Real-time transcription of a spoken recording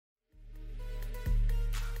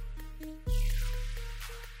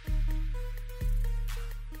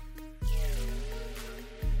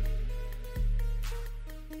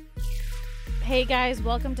Hey guys,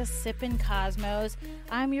 welcome to Sippin' Cosmos.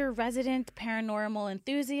 I'm your resident paranormal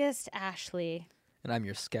enthusiast, Ashley. And I'm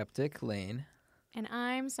your skeptic, Lane. And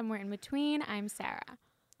I'm somewhere in between. I'm Sarah.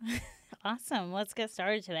 Awesome. Let's get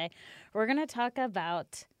started today. We're going to talk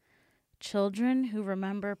about children who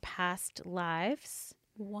remember past lives.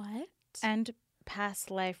 What? And past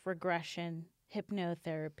life regression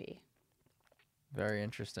hypnotherapy. Very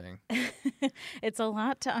interesting. It's a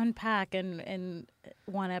lot to unpack in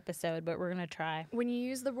one episode, but we're going to try. When you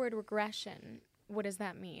use the word regression, what does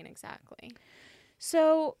that mean exactly?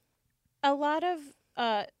 So a lot of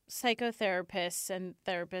psychotherapists and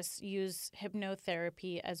therapists use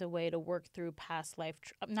hypnotherapy as a way to work through past life,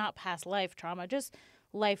 not past life trauma, just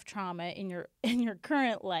life trauma in your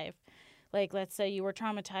current life. Like, let's say you were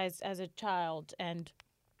traumatized as a child and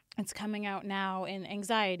it's coming out now in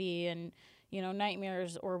anxiety and,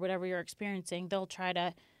 nightmares or whatever you're experiencing. They'll try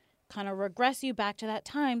to kind of regress you back to that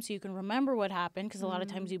time so you can remember what happened, because a lot of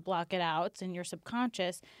times you block it out. It's in your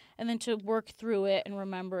subconscious. And then to work through it and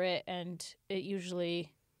remember it. And it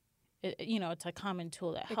usually, it's a common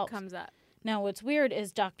tool that helps. It comes up. Now, what's weird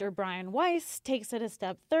is Dr. Brian Weiss takes it a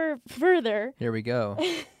step further. Here we go.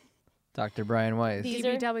 Dr. Brian Weiss.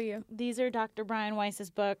 These are Dr. Brian Weiss's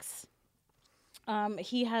books.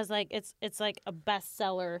 He has it's like a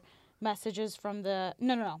bestseller. Messages from the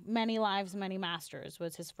Many Lives, Many Masters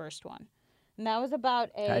was his first one, and that was about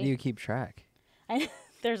How do you keep track?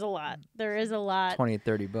 There's a lot. There is a lot. 20,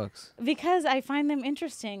 30 books. Because I find them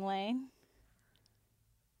interesting, Lane.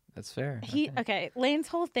 That's fair. Lane's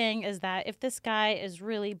whole thing is that if this guy is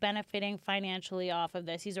really benefiting financially off of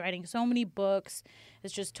this, he's writing so many books,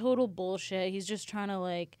 it's just total bullshit. He's just trying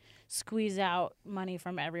to squeeze out money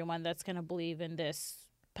from everyone that's going to believe in this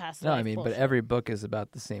past life bullshit. But every book is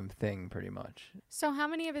about the same thing pretty much. So how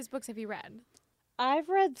many of his books have you read? I've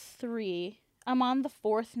read 3. I'm on the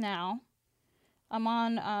 4th now. I'm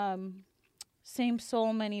on Same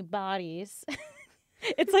Soul, Many Bodies.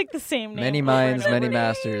 It's like the same name. Many minds, many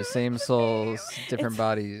masters, same souls, different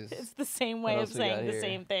bodies. It's the same way of saying the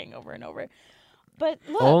same thing over and over. But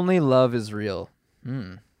look. Only love is real.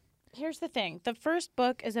 Here's the thing. The first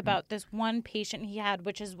book is about this one patient he had,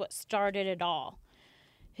 which is what started it all.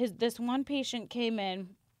 This one patient came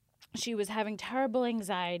in. She was having terrible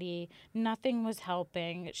anxiety. Nothing was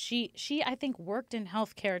helping. She I think worked in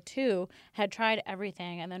healthcare too, had tried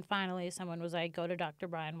everything. And then finally someone was like, go to Dr.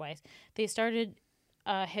 Brian Weiss. They started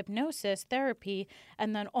hypnosis therapy.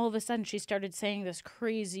 And then all of a sudden she started saying this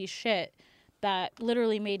crazy shit that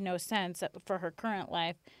literally made no sense for her current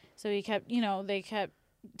life. So they kept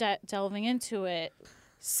delving into it.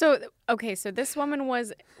 So this woman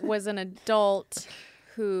was an adult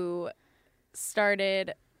who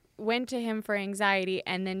went to him for anxiety,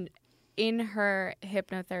 and then in her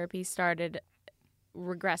hypnotherapy started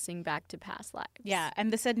regressing back to past lives. Yeah,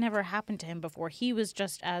 and this had never happened to him before. He was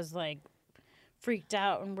just as freaked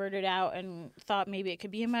out and weirded out and thought maybe it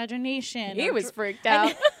could be imagination. He was freaked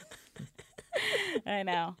out. I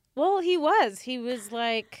know. Well, he was. He was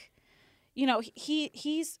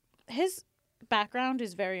his background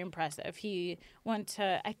is very impressive. He went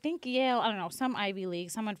to, I think, Yale. I don't know, some Ivy League.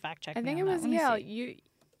 Someone fact checked me. I think it was Yale.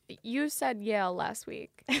 You said Yale last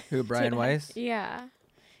week. Who, Brian Weiss? Yeah.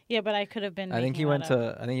 Yeah, but I could have been. I think he went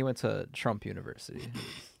to Trump University.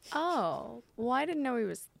 Oh, well, I didn't know he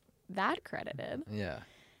was that credited. Yeah.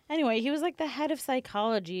 Anyway, he was the head of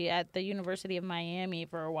psychology at the University of Miami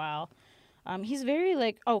for a while. He's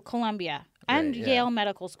very Columbia and Yale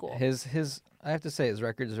Medical School. His I have to say his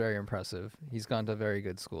record is very impressive. He's gone to very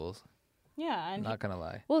good schools. Yeah, and not gonna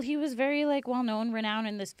lie. Well, he was very well known, renowned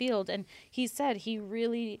in this field, and he said he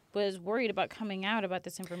really was worried about coming out about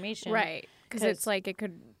this information. Right, because it's it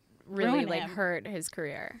could really hurt his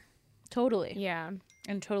career. Totally. Yeah,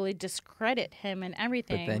 and totally discredit him and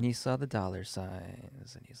everything. But then he saw the dollar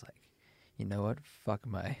signs, and he's like, you know what? Fuck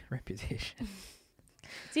my reputation.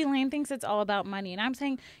 See, Lane thinks it's all about money, and I'm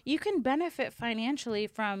saying you can benefit financially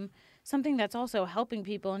from something that's also helping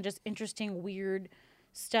people and just interesting, weird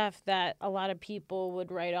stuff that a lot of people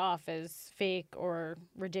would write off as fake or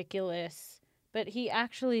ridiculous. But he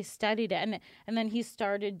actually studied it, and then he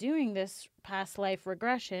started doing this past life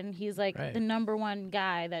regression. He's the number one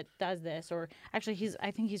guy that does this, or actually I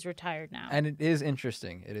think he's retired now. And it is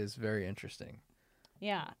interesting. It is very interesting.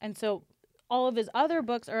 Yeah, and so all of his other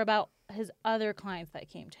books are about his other clients that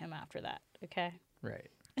came to him after that. Okay. Right.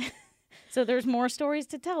 So there's more stories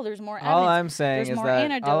to tell. There's more evidence. All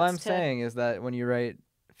I'm saying is that when you write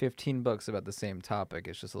 15 books about the same topic,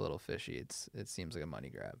 it's just a little fishy. It seems like a money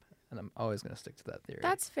grab, and I'm always going to stick to that theory.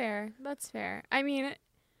 That's fair. I mean,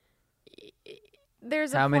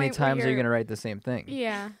 there's how many times are you going to write the same thing?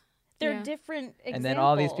 Yeah. They're different examples. And then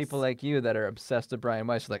all these people like you that are obsessed with Brian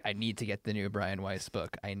Weiss are like, I need to get the new Brian Weiss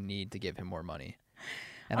book. I need to give him more money.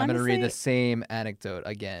 And honestly, I'm going to read the same anecdote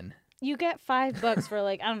again. You get 5 books for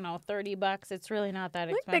like, I don't know, $30. It's really not that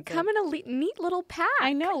expensive. Look, they come in a neat little pack.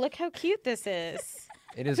 I know. Look how cute this is.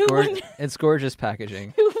 It is gorgeous. It's gorgeous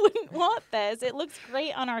packaging. Who wouldn't want this? It looks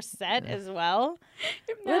great on our set as well.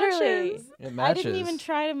 It matches. Literally. It matches. I didn't even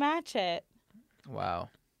try to match it. Wow.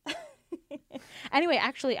 Anyway,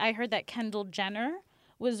 actually, I heard that Kendall Jenner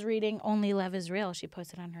was reading Only Love Is Real. She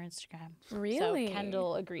posted on her Instagram. Really? So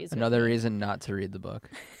Kendall agrees Another with me. reason not to read the book.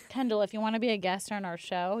 Kendall, if you want to be a guest on our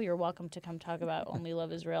show, you're welcome to come talk about Only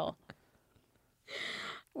Love Is Real.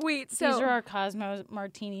 Wait, so... These are our Cosmo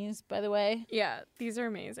martinis, by the way. Yeah, these are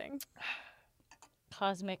amazing.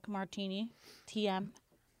 Cosmic martini. TM.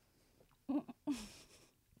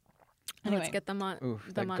 Anyway. Let's get them on.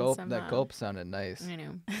 Oof, them that on gulp, some, that gulp sounded nice. I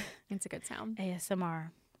know. It's a good sound.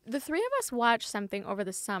 ASMR. The three of us watched something over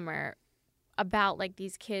the summer about like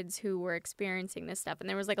these kids who were experiencing this stuff. And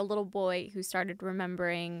there was like a little boy who started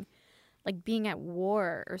remembering like being at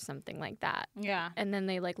war or something like that. Yeah. And then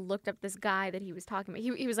they like looked up this guy that he was talking about.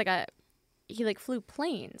 He was like he like flew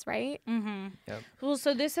planes, right? Mm-hmm. Yep. Well,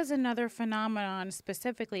 so this is another phenomenon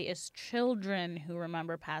specifically is children who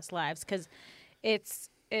remember past lives, because it's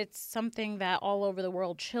something that all over the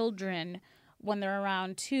world, children, when they're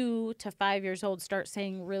around 2 to 5 years old, start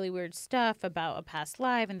saying really weird stuff about a past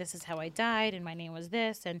life, and this is how I died, and my name was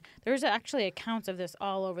this, and there's actually accounts of this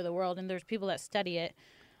all over the world, and there's people that study it.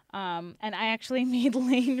 And I actually made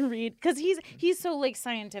Lane read, because he's so like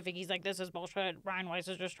scientific. He's like, this is bullshit. Brian Weiss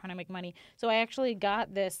is just trying to make money. So I actually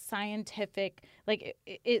got this scientific, like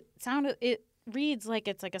it reads like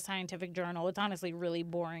it's like a scientific journal. It's honestly really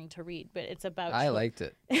boring to read, but it's about. I liked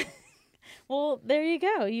it. Well, there you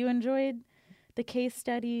go. You enjoyed the case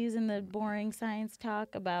studies and the boring science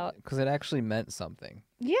talk about. Because it actually meant something.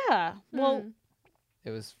 Yeah. Well,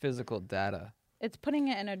 it was physical data. It's putting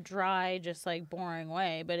it in a dry, just like boring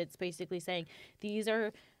way, but it's basically saying these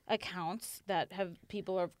are accounts that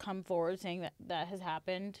people have come forward saying that has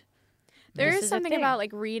happened. There is something about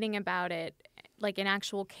like reading about it, like an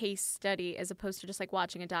actual case study, as opposed to just like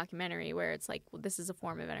watching a documentary where it's like, well, this is a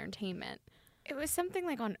form of entertainment. It was something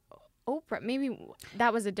like on Oprah. Maybe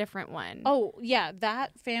that was a different one. Oh, yeah.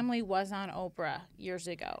 That family was on Oprah years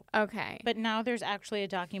ago. Okay. But now there's actually a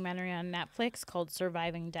documentary on Netflix called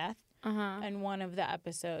Surviving Death. Uh-huh. And one of the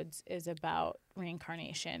episodes is about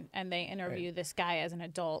reincarnation. And they interview this guy as an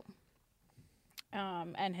adult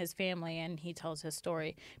and his family, and he tells his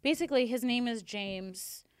story. Basically, his name is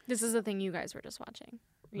James. This is the thing you guys were just watching.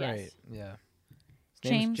 Yes. Right, yeah.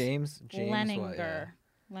 James Leninger. What, yeah.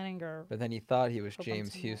 Leninger. But then he thought he was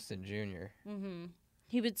James Houston Jr. Mm-hmm.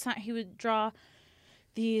 He would draw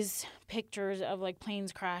these pictures of like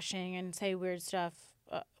planes crashing and say weird stuff.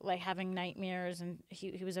 Like having nightmares, and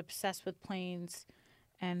he was obsessed with planes.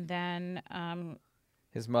 And then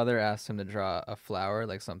his mother asked him to draw a flower,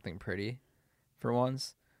 like something pretty, for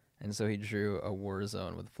once, and so he drew a war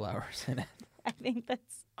zone with flowers in it. I think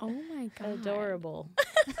that's my god, adorable.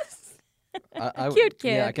 Cute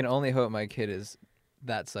kid. Yeah, I can only hope my kid is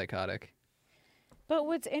that psychotic. But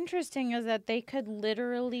what's interesting is that they could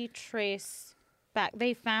literally trace back.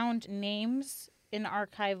 They found names in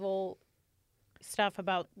archival stuff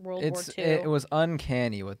about World War II. It was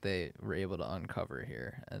uncanny what they were able to uncover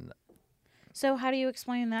here, and so how do you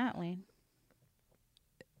explain that, Lane?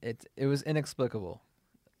 It was inexplicable.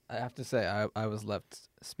 I have to say, I was left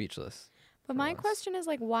speechless. But my question is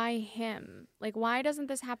like, why him? Like, why doesn't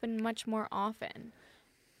this happen much more often?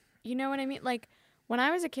 You know what I mean? Like, when I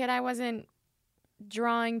was a kid, I wasn't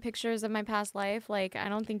drawing pictures of my past life. Like, I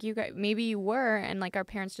don't think you guys, maybe you were, and like our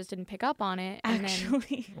parents just didn't pick up on it. And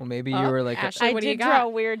actually, well, maybe you were like, Ashley, I did draw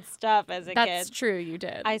weird stuff as a kid. That's true, you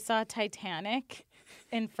did. I saw Titanic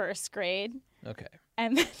in first grade. Okay.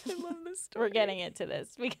 And then I love this story. We're getting into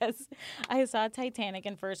this because I saw Titanic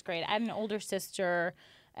in first grade. I had an older sister,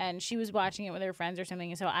 and she was watching it with her friends or something,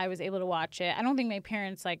 and so I was able to watch it. I don't think my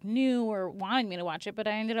parents like knew or wanted me to watch it, but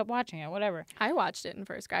I ended up watching it. Whatever. I watched it in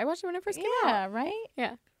first grade. I watched it when it first came out. Yeah, right.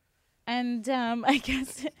 Yeah. And I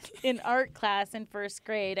guess in art class in first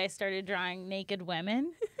grade, I started drawing naked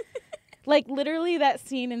women. Like literally that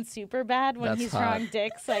scene in Superbad when he's drawing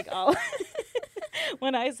dicks, like all.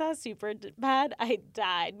 When I saw Superbad, I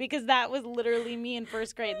died because that was literally me in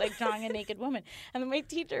first grade, like drawing a naked woman. And then my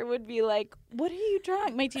teacher would be like, "What are you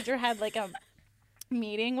drawing?" My teacher had like a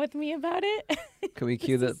meeting with me about it. Could we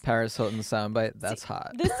cue the Paris Hilton soundbite? That's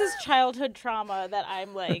hot. This is childhood trauma that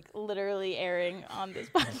I'm like literally airing on this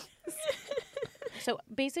podcast. So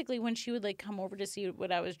basically, when she would like come over to see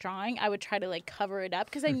what I was drawing, I would try to like cover it up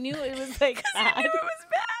because I knew it was like bad. I knew it was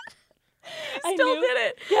bad. I Still knew- did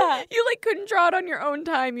it. Yeah. You like couldn't draw it on your own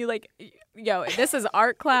time. You like, yo, this is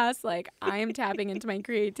art class. Like I am tapping into my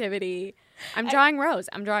creativity. I'm drawing Rose.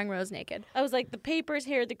 I'm drawing Rose naked. I was like, the paper's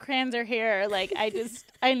here, the crayons are here. Like,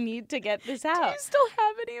 I need to get this out. Do you still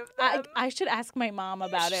have any of them? I should ask my mom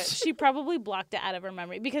about it. She probably blocked it out of her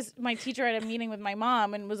memory because my teacher had a meeting with my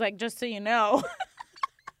mom and was like, just so you know,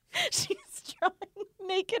 she's drawing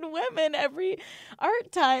naked women every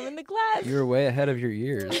art time in the class. You were way ahead of your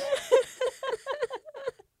years.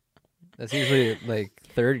 That's usually like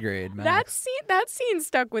 3rd grade, max. That scene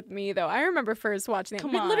stuck with me though. I remember first watching it.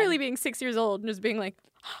 Come on. Literally being 6 years old and just being like,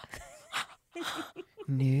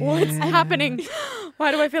 Yeah. what's happening?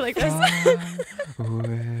 Why do I feel like this?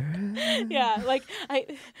 Yeah, like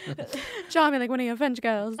Draw me like one of your French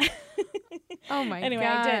girls. Oh my anyway,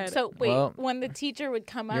 god. I did. So wait, Well, when the teacher would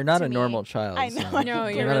come up, You're not to a me- normal child. I know. So No,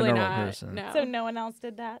 you're you're not really a normal not. person. No. So no one else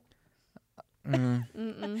did that.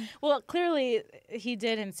 Mm-mm. Well, clearly he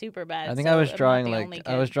did in Superbad. I think so I was I'm not drawing the like only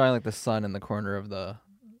I was kid. drawing like the sun in the corner of the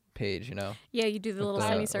page, you know, Yeah, you do the little with the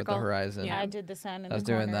semicircle. horizon. Yeah, I did the sun. In I was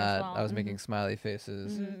the doing corner as that. well. I was making smiley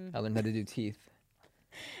faces. Mhm. I learned how to do teeth.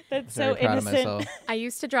 That's Very so proud innocent. of myself. I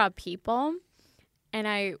used to draw people, and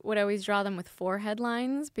I would always draw them with forehead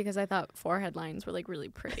lines because I thought forehead lines were like really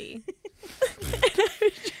pretty.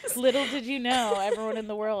 Little did you know, everyone in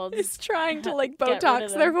the world Is trying to like Get rid of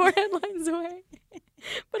Botox their them. forehead lines away.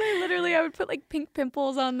 But I would put like pink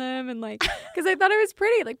pimples on them and like, because I thought it was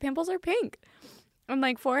pretty. Like pimples are pink. And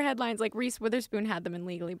like forehead lines, like Reese Witherspoon had them in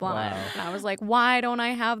Legally Blonde. Wow. And I was like, why don't I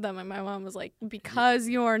have them? And my mom was like, because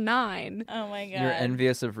you're 9. Oh my god. You're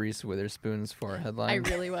envious of Reese Witherspoon's forehead line. I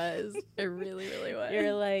really was. I really, really was.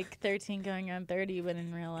 You're like 13 going on 30, but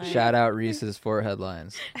in real life. Shout out Reese's forehead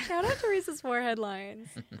lines. Shout out to Reese's forehead lines.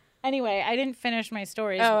 Anyway, I didn't finish my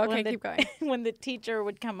stories. Oh, okay, When the- keep going. When the teacher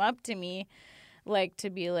would come up to me, like to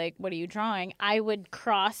be like, "What are you drawing?" I would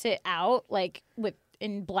cross it out like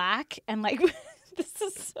in black and like this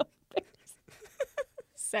is so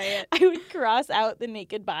Say it. I would cross out the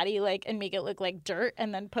naked body like and make it look like dirt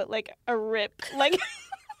and then put like a rip like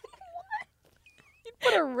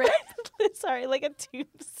Put a rip? sorry, like a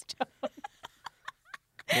tombstone.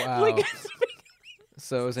 Wow. Like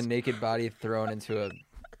So it was a naked body thrown into a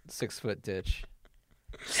 6-foot ditch.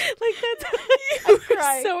 like that's how I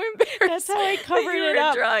cried. So embarrassed. That's how I that covered you it were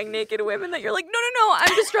up. drawing naked women that you're like, no,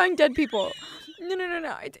 I'm just drawing dead people.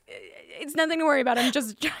 No. It's nothing to worry about. I'm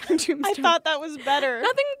just drawing I tombstones. thought that was better.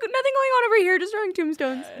 nothing going on over here. Just drawing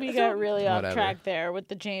tombstones. We got really off Whatever. track there with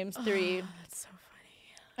the James 3. That's so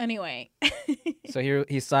funny. Anyway, So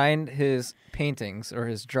he signed his paintings or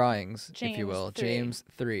his drawings, if you James will, 3. James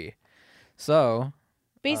 3. So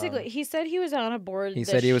basically, he said he was on a board. he this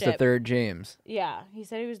said he was the ship. 3rd James. Yeah, he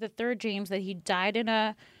said he was the 3rd James, that he died in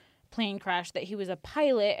a plane crash, that he was a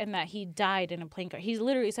pilot, and that he died in a plane crash. He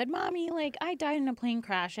literally said, "Mommy, like, I died in a plane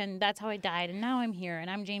crash, and that's how I died, and now I'm here, and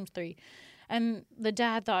I'm James 3." And the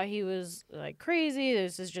dad thought he was, like, crazy.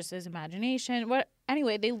 This is just his imagination. What?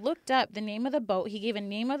 Anyway, they looked up the name of the boat. He gave a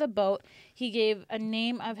name of the boat. He gave a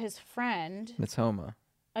name of his friend. Natoma.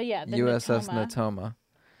 Oh, yeah, the USS Natoma. Natoma.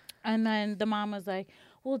 And then the mom was like,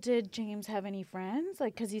 "Well, did James have any friends?"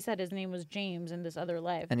 Like, because he said his name was James in this other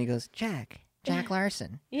life. And he goes, Jack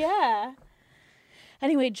Larson. Yeah.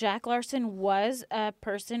 Anyway, Jack Larson was a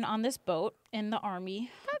person on this boat in the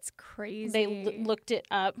Army. That's crazy. They looked it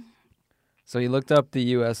up. So he looked up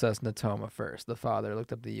the USS Natoma first. The father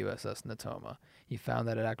looked up the USS Natoma. He found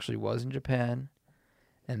that it actually was in Japan.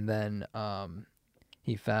 And then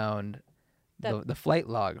he found the flight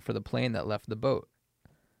log for the plane that left the boat,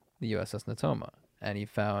 the USS Natoma. And he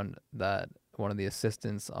found that one of the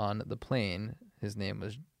assistants on the plane, his name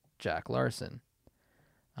was Jack Larson.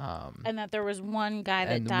 And that there was one guy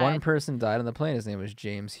that And died. one person died on the plane. His name was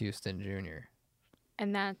James Houston Jr.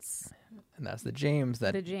 And that's. And that's the James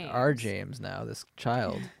that The James. our James now, this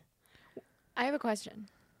child. I have a question.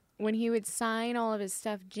 When he would sign all of his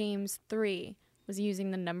stuff, James 3, was he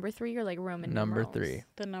using the number 3 or like Roman Number numerals? 3.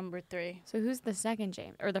 The number 3. So who's the second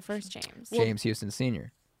James or the first James? James Houston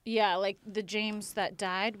Sr. Yeah, like the James that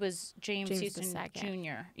died was James James the Houston second.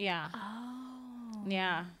 Jr. Yeah. Oh.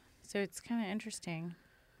 Yeah. So it's kind of interesting.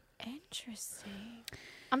 Interesting.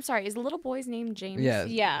 I'm sorry, is the little boy's name James? Yeah,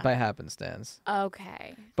 Yeah. by happenstance.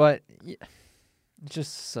 Okay. But it's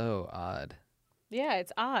just so odd. Yeah,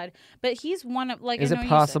 it's odd. But he's one of, like, Is I it know you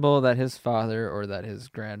possible that his father or that his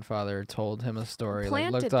grandfather told him a story,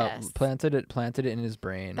 like looked up, Planted this. planted it in his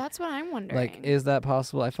brain? That's what I'm wondering. Like, is that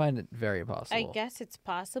possible? I find it very said, possible. I guess it's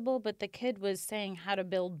possible, but the kid was saying how to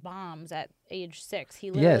build bombs at age 6. He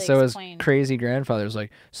Yeah, literally so his explained. crazy grandfather's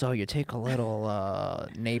like, so you take a little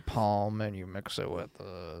napalm and you mix it with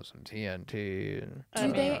some TNT. And, I do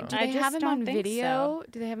mean, they I have just him don't on think video?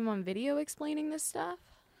 Do they have him on video explaining this stuff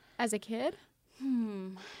as a kid?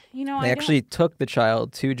 You know, They I actually took the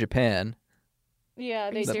child to Japan don't, yeah,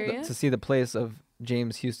 they you did. serious? to see the place of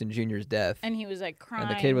James Houston Jr.'s death. And he was like crying.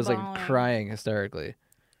 And the kid was like bawling. crying hysterically.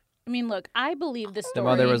 I mean, look, I believe the The story.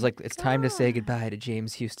 mother was like, "It's time to say God. goodbye to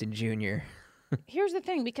James Houston Jr." Here's the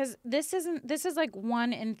thing, because this is like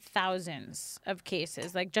one in thousands of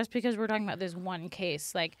cases. Like, just because we're talking about this one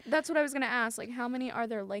case, like, That's what I was gonna ask. Like, how many are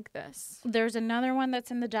there like this? there's another one that's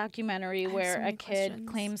in the documentary have where so a many kid questions.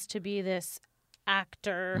 claims to be this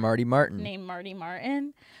actor Marty Martin. named Marty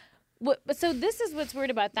Martin. So this is what's weird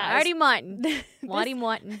about that. Marty Martin. This- Marty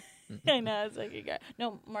Martin. I know, it's like you got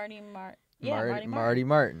Marty Martin. Yeah, Marty Martin. Marty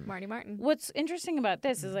Martin. Marty Martin. What's interesting about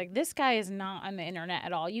this is, like, this guy is not on the internet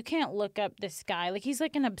at all. You can't look up this guy. Like, he's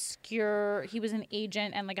like he was an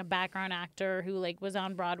agent and like a background actor who like was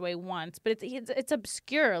on Broadway once, but it's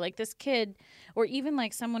obscure. Like, this kid, or even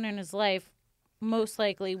like someone in his life, most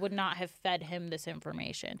likely would not have fed him this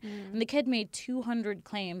information. And the kid made 200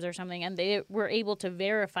 claims or something, and they were able to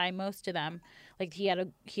verify most of them. Like, he had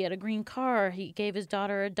a green car. He gave his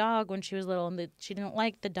daughter a dog when she was little, and she didn't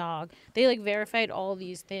like the dog. They like verified all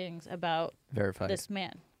these things about Verified. this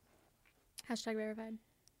man. Hashtag verified.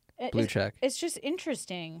 Blue check. It's just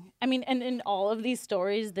interesting. I mean, and in all of these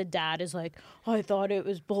stories, the dad is like, I thought it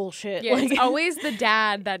was bullshit. Yeah, Like, it's always the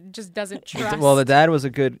dad that just doesn't trust. Well, the dad was a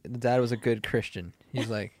good Christian. He's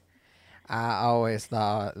like, I always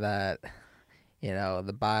thought that,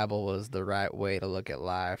 the Bible was the right way to look at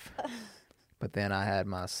life, but then I had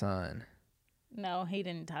my son. no, he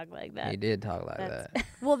didn't talk like that. He did talk like That's- that.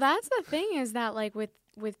 Well, that's the thing, is that like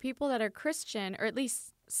with people that are Christian, or at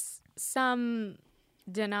least some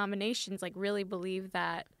denominations, like, really believe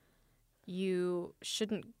that you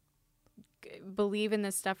shouldn't believe in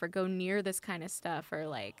this stuff or go near this kind of stuff, or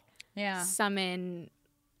like Yeah. summon,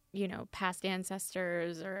 past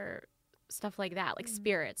ancestors or stuff like that, like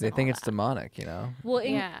spirits. They and think all it's that. demonic, Well,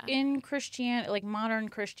 in Yeah. Christianity, like modern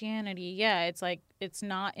Christianity, yeah, it's like it's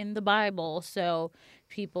not in the Bible, so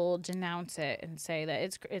people denounce it and say that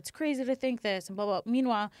it's crazy to think this and blah blah.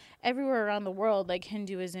 Meanwhile, everywhere around the world, like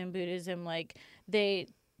Hinduism, Buddhism, like they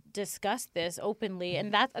discuss this openly,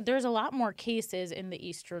 and there's a lot more cases in the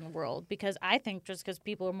Eastern world, because I think just because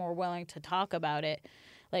people are more willing to talk about it.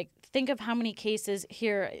 Like, think of how many cases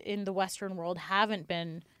here in the Western world haven't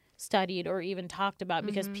been studied or even talked about,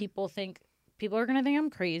 because people are going to think I'm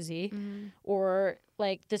crazy, or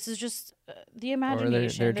like this is just the or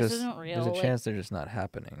imagination. they're This just isn't real. there's a Like, chance they're just not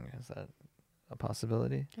happening. Is that a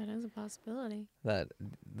possibility? That is a possibility. That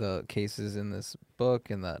the cases in this book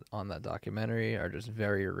and that on that documentary are just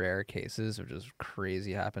very rare cases of just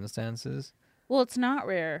crazy happenstances. well, it's not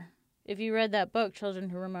rare. If you read that book, Children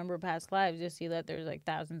Who Remember Past Lives, you'll see that there's like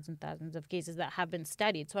thousands and thousands of cases that have been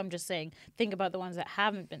studied. So I'm just saying, think about the ones that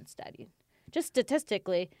haven't been studied. Just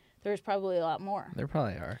statistically, there's probably a lot more. There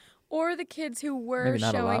probably are. Or the kids who were Maybe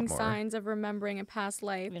not a lot showing more. signs of remembering a past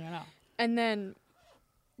life, I don't know. and then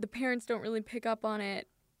the parents don't really pick up on it.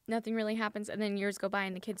 Nothing really happens, and then years go by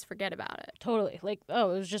and the kids forget about it. Totally. Like,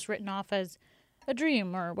 oh, it was just written off as a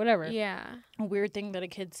dream or whatever. Yeah, A weird thing that a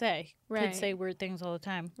kid say. Right. Kids say weird things all the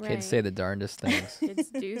time. right. Kids say the darndest things. Kids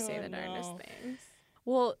do say Oh, the darndest no. things.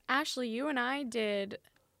 Well, Ashley, you and I did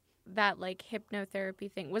that like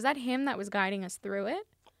hypnotherapy thing. Was that him that was guiding us through it?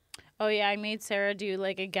 Oh, yeah. I made Sarah do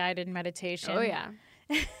like a guided meditation. Oh yeah.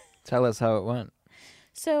 Tell us how it went.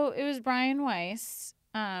 So it was Brian Weiss.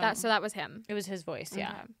 So that was him. It was his voice, yeah.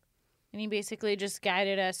 Okay. And he basically just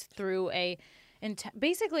guided us through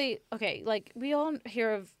basically, okay, like we all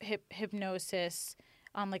hear of hypnosis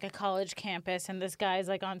on like a college campus, and this guy's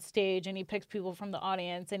like on stage and he picks people from the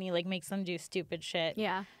audience and he like makes them do stupid shit.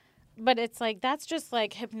 Yeah. But it's like, that's just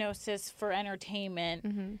like hypnosis for entertainment.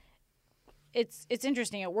 Mm-hmm. It's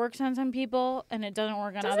interesting. It works on some people and it doesn't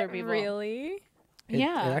work on Does other it people. really?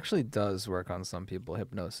 Yeah. It actually does work on some people,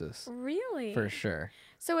 hypnosis. Really? For sure.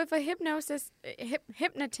 So if a hypnotist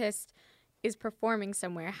is performing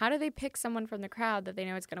somewhere, how do they pick someone from the crowd that they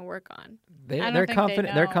know it's going to work on? I don't They're think they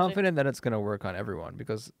confident. They're know. confident that it's going to work on everyone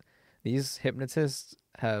because these hypnotists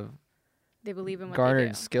have They believe in what they garnered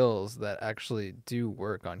do. skills that actually do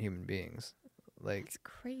work on human beings. Like, It's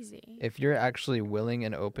crazy. if you're actually willing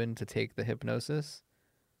and open to take the hypnosis,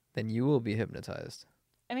 then you will be hypnotized.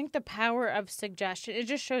 I think the power of suggestion, it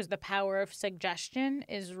just shows the power of suggestion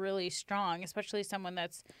is really strong, especially someone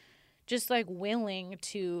that's just like willing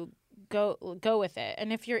to go with it.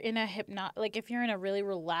 And if you're in a if you're in a really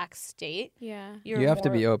relaxed state, Yeah. You have to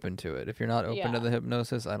be open to it. If you're not open to Yeah. the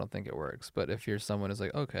hypnosis, I don't think it works. But if you're someone who's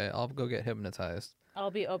like, okay, I'll go get hypnotized,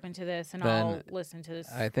 I'll be open to this and Then I'll listen to this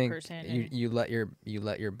I think person. you let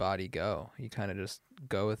your body go. You kind of just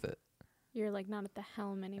go with it. You're like not at the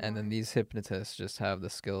helm anymore. And then these hypnotists just have the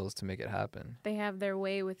skills to make it happen. they have their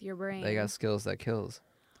way with your brain. They got skills that kills.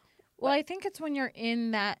 Well, I think it's when you're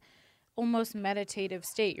in that almost meditative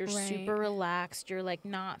state. You're Right. super relaxed. You're like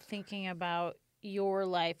not thinking about your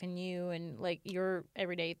life and you and like your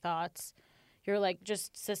everyday thoughts. You're like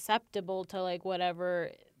just susceptible to like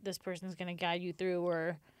whatever this person's going to guide you through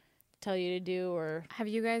or tell you to do or Have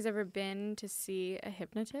you guys ever been to see a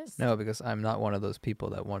hypnotist? No, because I'm not one of those people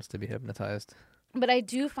that wants to be hypnotized. but I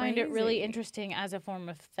do find it really Crazy. interesting as a form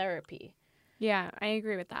of therapy. Yeah, I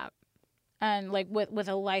agree with that. And like with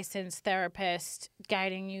a licensed therapist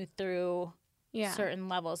guiding you through Yeah. certain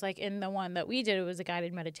levels. Like in the one that we did, it was a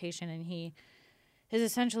guided meditation, and he is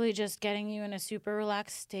essentially just getting you in a super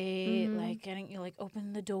relaxed state, Mhm. like getting you like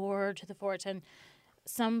open the door to the forest. And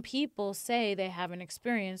some people say they have an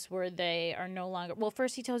experience where they are no longer. Well,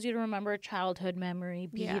 first he tells you to remember a childhood memory,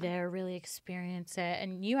 be Yeah. there, really experience it,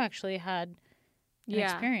 and you actually had an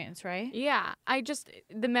Yeah. experience, right? Yeah,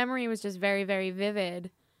 the memory was just very, very vivid,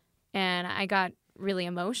 and I got really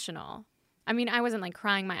emotional. I mean, I wasn't like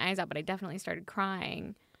crying my eyes out, but I definitely started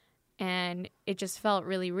crying, and it just felt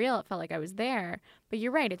really real. It felt like I was there. But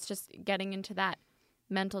you're right, it's just getting into that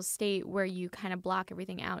mental state where you kind of block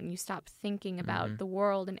everything out and you stop thinking about the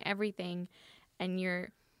world and everything, and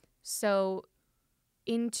you're so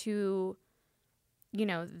into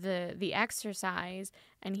the exercise,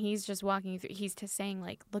 and he's just walking you through. He's just saying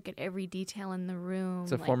like, look at every detail in the room.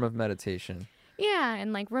 It's a like, form of meditation. yeah,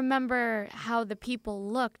 and like remember how the people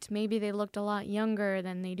looked. Maybe they looked a lot younger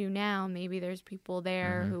than they do now. Maybe there's people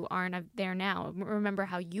there who aren't there now. Remember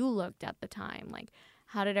how you looked at the time. Like,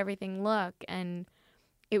 how did everything look? And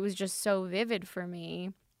it was just so vivid for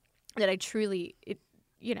me that I truly,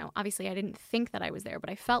 obviously I didn't think that I was there, but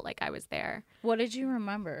I felt like I was there. What did you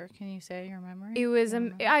remember? Can you say your memory? It was, Do you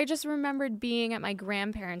remember? I just remembered being at my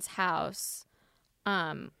grandparents' house.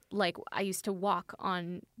 Like I used to walk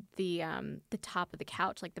on the top of the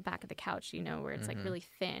couch, like the back of the couch, where it's like really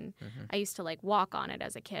thin. I used to like walk on it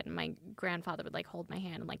as a kid, and my grandfather would like hold my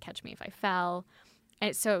hand and like catch me if I fell.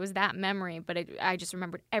 And so it was that memory, but I just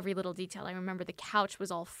remembered every little detail. I remember the couch was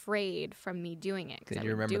all frayed from me doing it because Did I you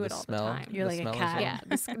would remember do the it all smell? the time. You're The like a smell as cat.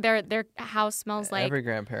 well? Yeah, their house smells like Every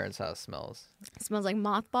grandparent's house smells.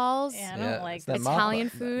 mothballs, Yeah, I don't like it's the Italian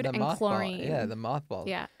mothball- food the and mothball- chlorine. Yeah, the mothballs.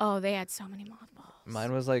 Yeah. Oh, they had so many mothballs.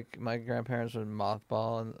 Mine was like my grandparents would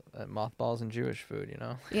mothballs and Jewish food,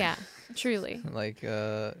 Yeah, truly. like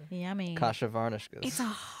Yummy. kasha varnishkas. It's a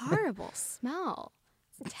horrible smell.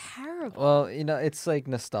 It's terrible. Well, it's like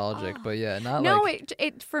nostalgic, but yeah, not no, like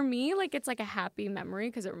it for me, like it's like a happy memory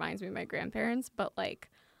because it reminds me of my grandparents. But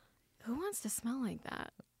like, who wants to smell like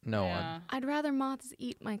that? no Yeah. one. I'd rather moths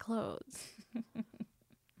eat my clothes.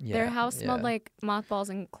 Yeah, Their house smelled yeah. like mothballs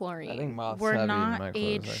and chlorine. I think moths We're have eaten not my clothes,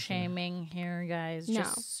 age actually. shaming here, guys. No.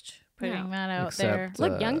 Just putting No. that out Except,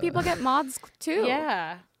 Look, young people get moths too. there.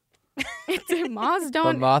 Yeah. Moths But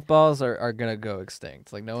don't. mothballs are gonna go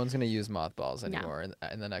extinct. Like no one's gonna use mothballs No. anymore.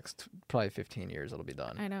 In the next probably 15 years, it'll be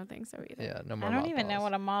done. I don't think so either. Yeah, no more. I don't even know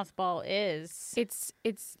mothballs. what a mothball is.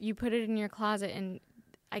 It's you put it in your closet and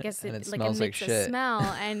I guess And it it like smells like emits a shit. smell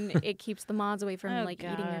and it keeps the moths away from Oh, like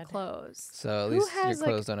eating your God. clothes. So at Who least your has, like,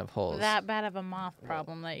 clothes don't have holes. that bad of a moth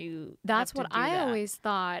problem that you. That's have to what do I that. always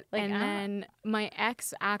thought. Like, and I don't- then my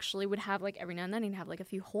ex actually would have like every now and then he'd have like a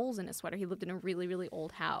few holes in his sweater. He lived in a really, really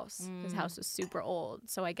old house. His house was super old.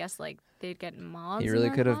 So I guess like they'd get moths. He in really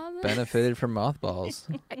their could have closet. benefited from mothballs.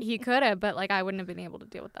 He could have, but like I wouldn't have been able to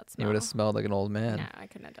deal with that He smell. would have smelled like an old man. No, I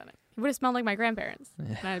couldn't have done it. He would have smelled like my grandparents.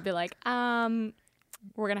 Yeah. And I'd be like,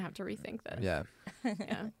 we're gonna have to rethink this. Yeah.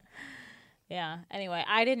 Yeah. Yeah. Anyway,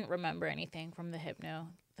 I didn't remember anything from the hypno.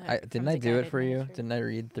 Didn't I do it for you? Didn't I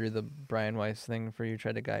read through the Brian Weiss thing for you?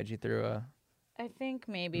 Tried to guide you through a. I think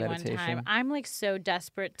maybe one Meditation. time. I'm like so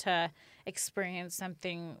desperate to experience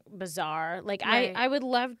something bizarre. Like Right. I would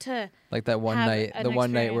love to. Like that one Have night, an the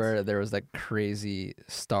one night experience. where there was that crazy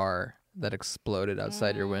star that exploded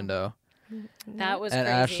outside your window, That was and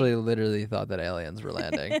crazy. Ashley literally thought that aliens were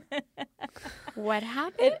landing. What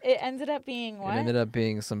happened? It ended up being what? It ended up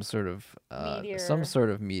being some sort of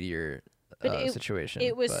Meteor. meteor But situation.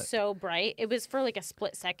 It was but so bright. It was for like a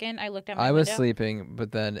split second. I looked at my I was window. sleeping,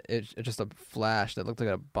 but then it just a flash that looked like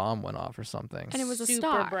a bomb went off or something. And it was a super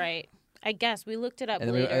star. bright. I guess we looked it up And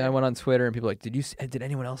then later. I went on Twitter, and people were like, did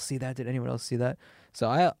anyone else see that? Did anyone else see that? So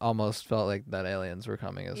I almost felt like that aliens were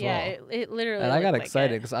coming as yeah, well. it literally. And I got looked like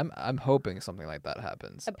excited it. because I'm hoping something like that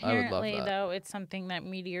happens. Apparently, I would love that. though, it's something that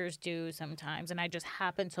meteors do sometimes, and I just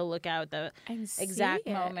happened to look out the And see exact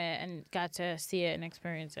it. moment and got to see it and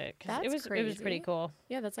experience it. 'Cause That's it was pretty crazy. cool.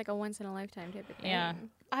 Yeah, that's like a once in a lifetime type of thing. Yeah.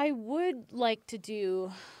 I would like to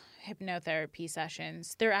do hypnotherapy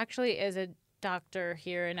sessions. There actually is a doctor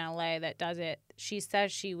here in LA that does it. She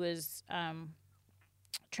says she was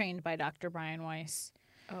trained by Dr. Brian Weiss.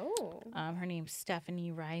 Oh. Her name's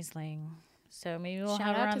Stephanie Reisling. So maybe we'll Shout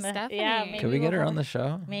have her out on to the Stephanie. yeah. Maybe Could we we'll get her have on the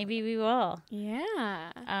show? Maybe we will.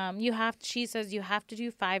 Yeah. She says you have to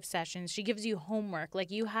do 5 sessions. She gives you homework.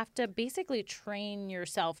 Like you have to basically train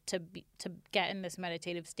yourself to get in this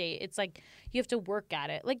meditative state. It's like you have to work at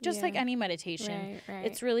it. Like just like Yeah. any meditation. Right.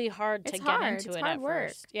 It's really hard to It's get hard. into It's it hard at work.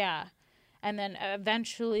 first. Yeah. And then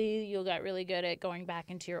eventually you'll get really good at going back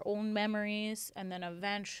into your own memories, and then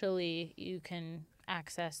eventually you can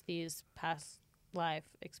access these past life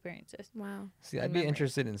experiences. Wow. See, I'd and be memories.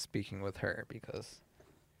 interested in speaking with her because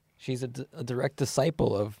she's a direct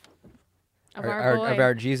disciple of Of our boy. of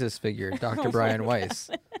our Jesus figure, Dr. Brian Weiss.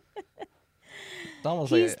 It's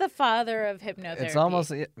almost He's like the father of hypnotherapy.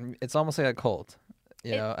 it's almost like a cult.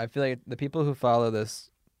 You know, I feel like the people who follow this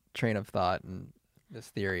train of thought and this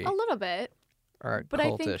theory A little bit. are But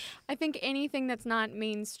cultish. I think anything that's not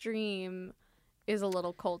mainstream is a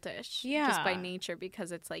little cultish. Just by Yeah. nature,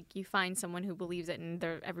 because it's like you find someone who believes it and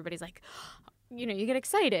everybody's like, you get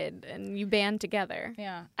excited and you band together.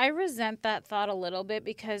 Yeah. I resent that thought a little bit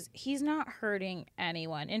because he's not hurting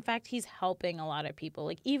anyone. In fact, he's helping a lot of people.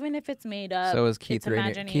 Like even if it's made up. So was Keith it's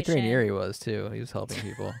Rainier. Keith imagination. Rainier was too. He was helping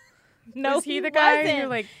people No, Was he the guy wasn't. who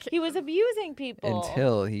like? He was abusing people.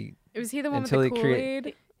 until he Was he the one Until with the he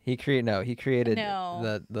Kool-Aid? he created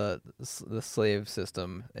No. the slave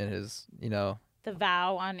system in his The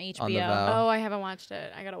Vow on HBO. Vow. Oh, I haven't watched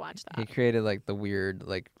it. I gotta watch he that. created like the weird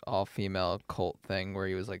like all female cult thing where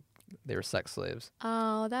he was like they were sex slaves.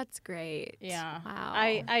 Oh, that's great. Yeah. Wow.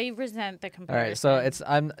 I resent the All comparison. right, so it's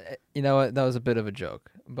I'm you know what that was a bit of a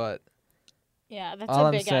joke, but Yeah, that's all a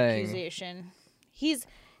I'm big saying- accusation.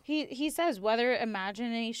 He says whether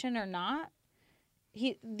imagination or not,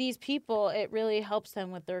 these people, it really helps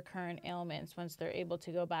them with their current ailments once they're able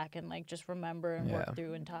to go back and like just remember and Yeah. work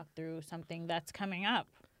through and talk through something that's coming up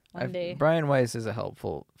one day. Brian Weiss is a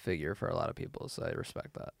helpful figure for a lot of people, so I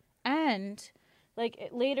respect that. And like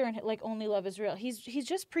later in like Only Love Is Real, he's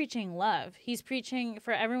just preaching love. He's preaching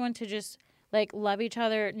for everyone to just like love each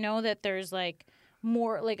other, know that there's like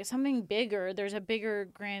more like something bigger, there's a bigger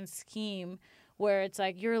grand scheme where it's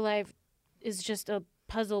like your life is just a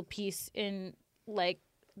puzzle piece in like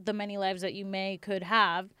the many lives that you could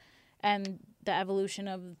have, and the evolution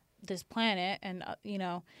of this planet. And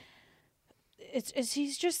it's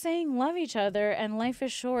he's just saying love each other, and life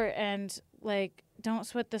is short, and like don't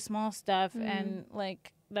sweat the small stuff, and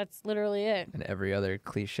like that's literally it. And every other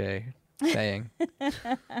cliche saying.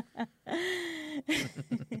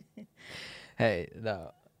 Hey,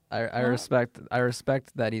 no. I respect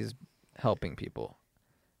that he's helping people.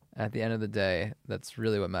 At the end of the day, that's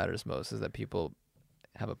really what matters most, is that people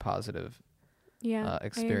have a positive yeah,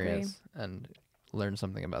 experience and learn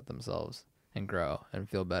something about themselves and grow and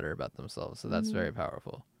feel better about themselves. So that's very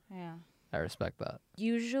powerful. Yeah. I respect that.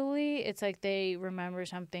 Usually it's like they remember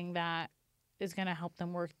something that is going to help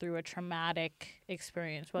them work through a traumatic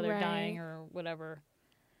experience, whether dying Right. or whatever.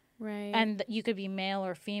 Right. And you could be male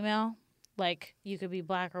or female. Like you could be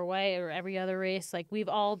black or white or every other race. Like we've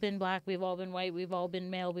all been black, we've all been white, we've all been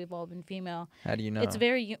male, we've all been female. How do you know? It's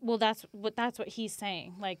very well. That's what he's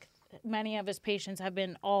saying. Like many of his patients have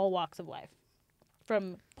been all walks of life,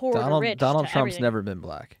 from poor to rich. Donald to Trump's everything. never been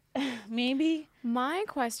black. Maybe. My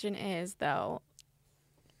question is, though,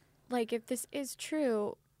 like, if this is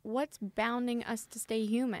true, what's bounding us to stay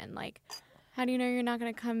human? Like, how do you know you're not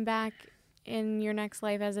going to come back in your next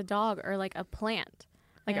life as a dog or, like, a plant?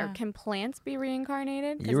 Like, Yeah. can plants be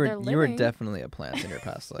reincarnated? 'Cause You they're were living. definitely a plant in your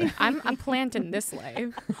past life. I'm a plant in this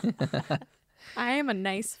life. I am a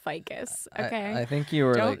nice ficus, okay? I think you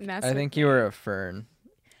were Don't mess I with think you were a fern.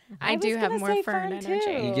 I was do have gonna more say fern fern, energy.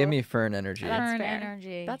 too. You give me fern energy. That's Fern fair.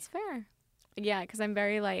 energy. That's fair. Yeah, because I'm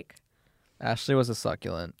very, like, Ashley was a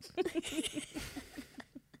succulent.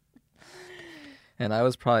 And I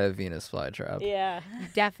was probably a Venus flytrap. yeah.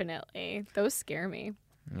 definitely. Those scare me.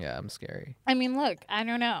 Yeah, I'm scary. I mean, look, I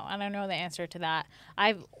don't know the answer to that.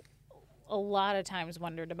 I've a lot of times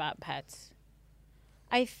wondered about pets.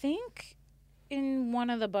 I think in one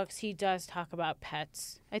of the books he does talk about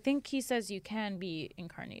pets. I think he says you can be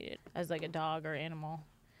incarnated as like a dog or animal.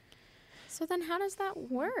 So then how does that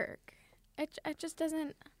work? It just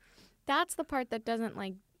doesn't, that's the part that doesn't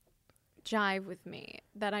like jive with me,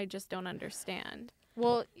 that I just don't understand.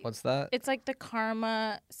 Well, What's that? it's like the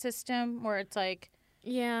karma system where it's like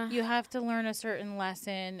Yeah. you have to learn a certain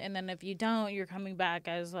lesson, and then if you don't, you're coming back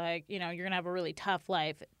as like, you know, you're going to have a really tough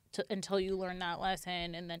life until you learn that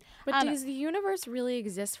lesson. And then But I don't does the universe really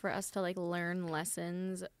exist for us to like learn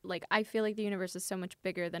lessons? Like, I feel like the universe is so much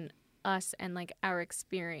bigger than us and like our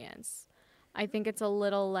experience. I think it's a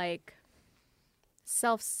little like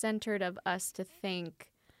self-centered of us to think,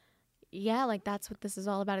 yeah, like that's what this is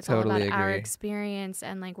all about. It's all Totally about our agree. experience,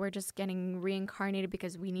 and like we're just getting reincarnated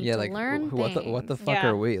because we need Yeah, to like learn what things. the fuck Yeah.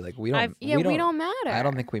 are we? Like we don't we don't matter. I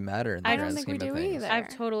don't think we matter in the I don't grand think we scheme of do things. either. I've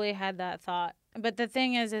totally had that thought. But the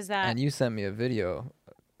thing is that And you sent me a video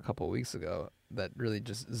a couple weeks ago that really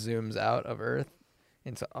just zooms out of Earth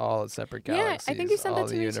into all its separate galaxies. Yeah, I think you sent all that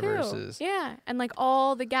to the me universes. too. Yeah, and like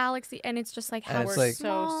all the galaxy, and it's just like And how it's we're like-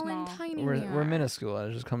 small, So and small. tiny. We're are. minuscule, and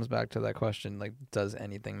it just comes back to that question: like, does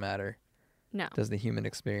anything matter? No, Does the human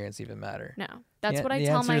experience even matter? no. That's The- what I the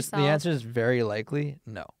tell answer is- myself. The answer is very likely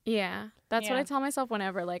no. Yeah, that's what Yeah. I tell myself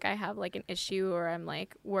whenever like I have like an issue or I'm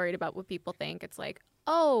like worried about what people think. It's like,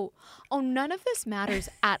 oh, none of this matters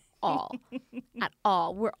at all, at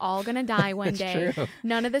all. We're all gonna die one It's day. true.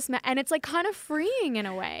 None of this, and it's like kind of freeing in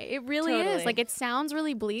a way. It really is. Totally. Like it sounds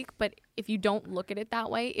really bleak, but if you don't look at it that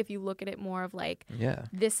way, if you look at it more of like, Yeah.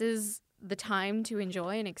 this is the time to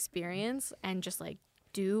enjoy and experience and just like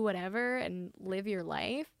do whatever and live your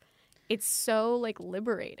life, it's so like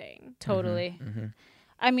liberating. totally. hmm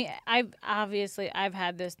I mean, I've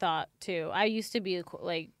had this thought too. I used to be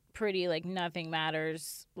like pretty like nothing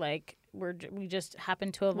matters. Like we just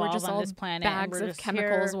happen to We're evolve just on all this planet. and bags we're of just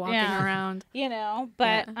chemicals here. walking Yeah. around. You know,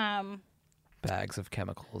 but Bags of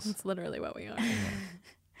chemicals. That's literally what we are.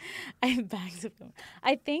 I have bags of them.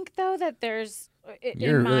 I think though that there's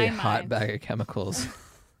You're in a really my hot mind, bag of chemicals.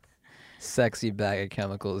 Sexy bag of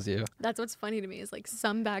chemicals, you. That's what's funny to me is like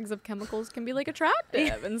some bags of chemicals can be like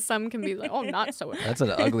attractive and some can be like, oh, not so attractive. That's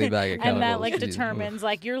an ugly bag of chemicals. and that like Jeez. determines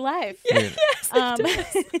like your life. Dude, Um,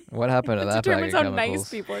 what happened to It that bag determines of how nice chemicals?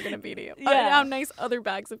 people are going to be to you. Yeah. How nice other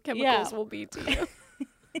bags of chemicals Yeah. will be to you.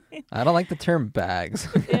 I don't like the term bags.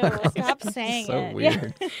 Ew, stop saying so it.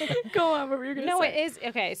 weird. Go on, what were you going to No, say? it is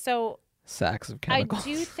okay. So Sacks of chemicals. I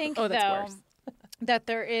do think Oh, that's though worse. that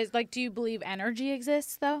there is like, do you believe energy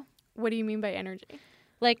exists though? What do you mean by energy?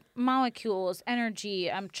 Like molecules, energy,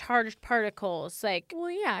 charged particles, like Well,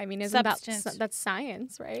 yeah, I mean, isn't Substance. that's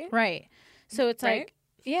science, right? right. So it's Right? like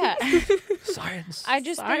yeah. Science. I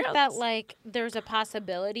just think that Science. like there's a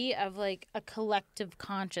possibility of like a collective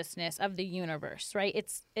consciousness of the universe, right?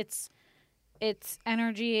 It's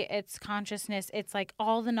energy, it's consciousness, it's like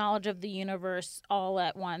all the knowledge of the universe all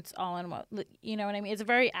at once, all in one. You know what I mean? It's a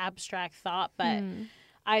very abstract thought, but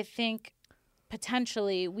I think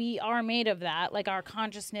potentially we are made of that. Like our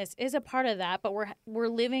consciousness is a part of that, but we're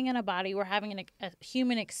living in a body, we're having a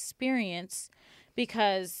human experience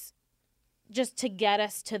because just to get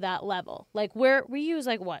us to that level. Like we use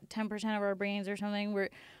like what, 10% of our brains or something. We're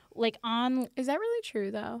like on Is that really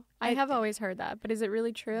true, though? I have always heard that, but is it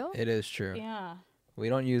really true? It is true. yeah. We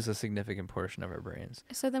don't use a significant portion of our brains.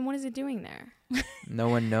 So then what is it doing there? No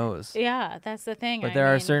one knows. Yeah, that's the thing. But I there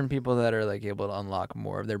are mean, certain people that are like able to unlock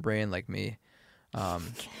more of their brain, like me. And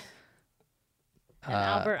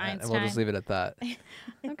Albert and we'll Einstein. just leave it at that.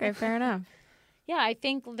 Okay, fair enough. Yeah, I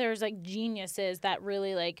think there's like geniuses that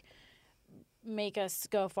really like make us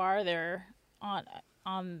go farther on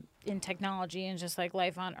in technology and just like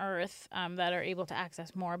life on Earth that are able to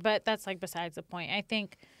access more. But that's like besides the point. I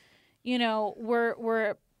think, you know,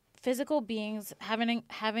 we're physical beings having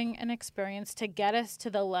an experience to get us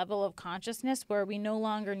to the level of consciousness where we no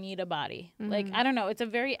longer need a body. Like I don't know, it's a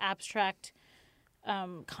very abstract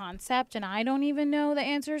concept, and I don't even know the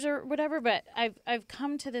answers or whatever, but I've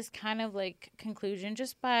come to this kind of like conclusion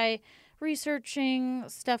just by researching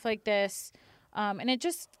stuff like this, and it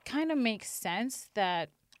just kind of makes sense that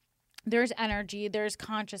there's energy, there's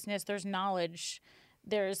consciousness, there's knowledge,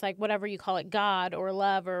 there's like whatever you call it, God or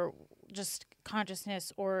love or just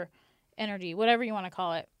consciousness or energy, whatever you want to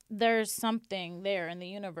call it. There's something there in the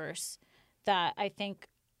universe that I think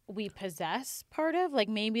we possess part of. Like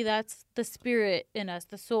maybe that's the spirit in us,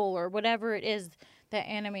 the soul, or whatever it is that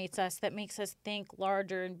animates us, that makes us think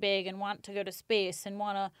larger and big and want to go to space and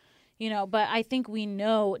want to, you know, but I think we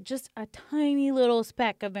know just a tiny little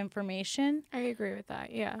speck of information. I agree with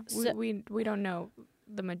that. Yeah, So- we don't know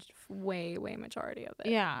the way majority of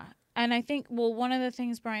it. Yeah. And I think, well, one of the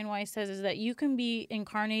things Brian Weiss says is that you can be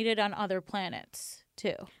incarnated on other planets,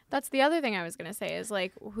 too. That's the other thing I was going to say is,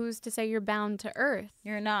 like, who's to say you're bound to Earth?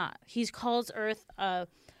 You're not. He calls Earth a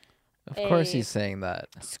Of course he's saying that.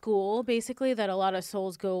 school, basically, that a lot of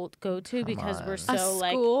souls go to because we're on. so,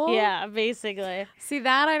 like... school? Yeah, basically. See,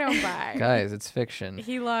 that I don't buy. Guys, it's fiction.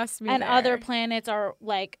 He lost me And there. other planets are,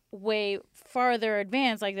 like, way farther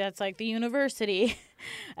advanced. Like, that's, like, the university.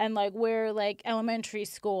 And, like, we're, like, elementary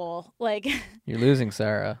school. Like... You're losing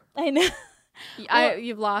Sarah. I know.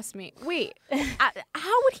 You've lost me. Wait,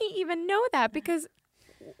 how would he even know that? Because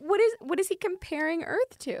what is he comparing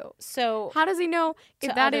Earth to? So... How does he know if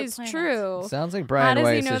To that other is planets. true? Sounds like Brian does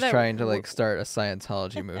he Weiss know is that trying to like start a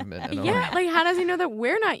Scientology movement. In a way. Yeah, like how does he know that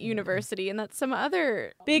we're not university and that's some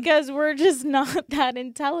other? Because we're just not that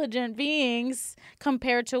intelligent beings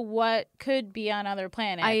compared to what could be on other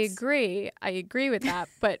planets. I agree with that.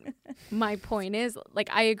 But my point is, like,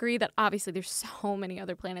 I agree that obviously there's so many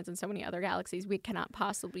other planets and so many other galaxies. We cannot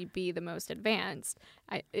possibly be the most advanced.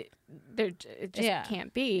 It just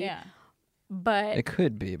can't be. Yeah. But It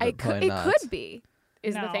could be, but probably it not. could be.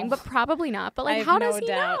 Is the No. thing, but probably not. But I like, have how no does he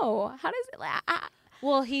doubt. know? How does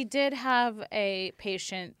Well, he did have a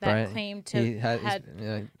patient that Brian, claimed to he had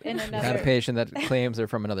in he had another. a patient that claims they're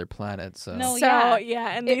from another planet. So No, so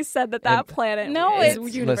yeah. and they said that planet No, is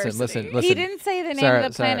it's- university. listen. He didn't say the name Sarah,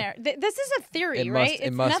 of the planet. This is a theory, It right? must-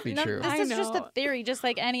 it must be no, true. This I is just a know. theory, just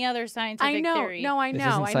like any other scientific I know. theory. No, I This know.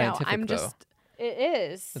 isn't I know. scientific, I'm though. just. It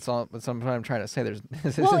is. That's all. That's what I'm trying to say. This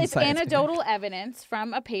Well, isn't it's scientific. anecdotal evidence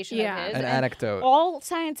from a patient Yeah. of his. An and anecdote. All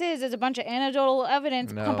science is a bunch of anecdotal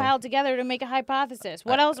evidence No. compiled together to make a hypothesis.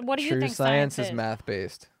 What else? What do you True think science science is math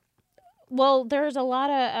based, Well, there's a lot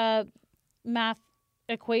of math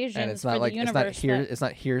equations and it's for not the like universe. it's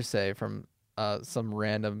not hearsay from some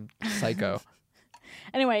random psycho.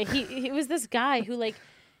 Anyway, he was this guy who, like,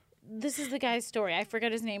 this is the guy's story. I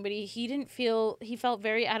forget his name, but he felt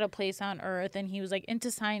very out of place on Earth, and he was like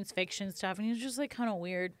into science fiction stuff, and he was just like kind of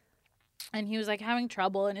weird, and he was like having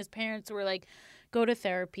trouble, and his parents were like, go to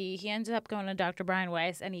therapy. He ended up going to Dr. Brian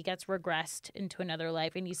Weiss, and he gets regressed into another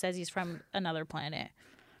life, and he says he's from another planet.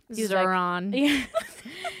 He was like- Zeron. Yeah.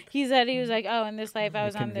 He said he was like, oh, in this life I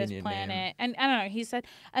was on this convenient planet. name. And I don't know, he said,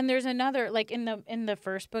 and there's another, like in the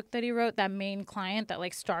first book that he wrote, that main client that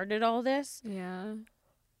like started all this Yeah.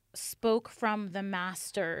 spoke from the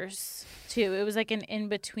masters too. It was like an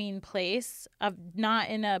in-between place of not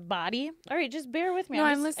in a body. All right, just bear with me. No,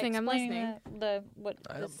 I'm just listening, I'm explaining what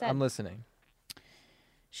this said. I'm listening.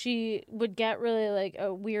 She would get really like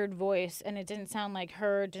a weird voice, and it didn't sound like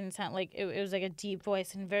her. It didn't sound like it was like a deep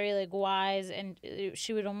voice and very like wise, and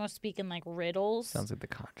she would almost speak in like riddles. Sounds like The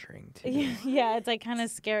Conjuring too. Yeah, it's like kind of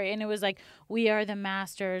scary, and it was like, we are the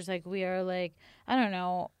masters, like we are like, I don't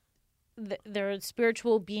know, there are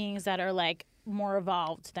spiritual beings that are like more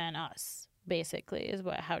evolved than us, basically, is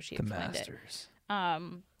how she The explained Masters. it. The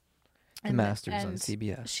And Masters on and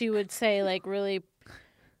CBS. She would say like really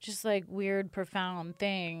just like weird, profound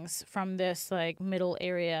things from this like middle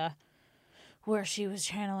area where she was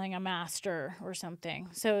channeling a master or something.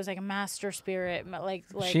 So it was like a master spirit, like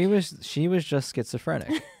She was just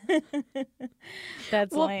schizophrenic.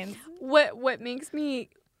 that's Well, lame. What makes me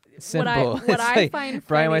Simple. what It's I like, find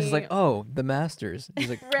Brian Weiss is funny- like, oh, the Masters. He's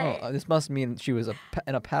like, Right. oh, this must mean she was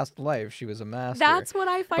in a past life. She was a master. That's what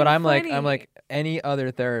I find. But I'm funny. like any other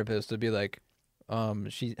therapist would be like,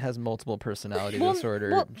 she has multiple personality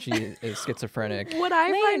disorder. She is schizophrenic. What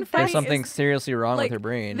I Lane, find funny There's something is seriously wrong like, with her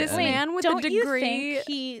brain. this and- man with a Don't you degree. think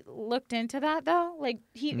he looked into that though? Like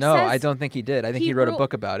he no, says I don't think he did. I think he he wrote a ruled-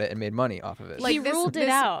 book about it and made money off of it. He ruled it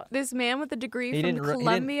out. This man with a degree He from didn't ru- he didn't-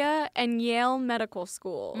 Columbia and Yale Medical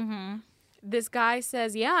School. Mm-hmm. This guy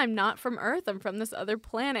says, yeah, I'm not from Earth. I'm from this other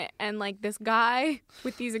planet. And like this guy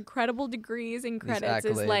with these incredible degrees and These credits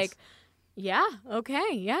is accolades. like, yeah,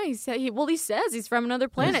 okay, yeah. He said he says he's from another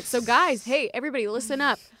planet. So guys, hey, everybody, listen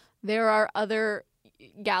up. There are other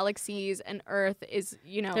galaxies, and Earth is,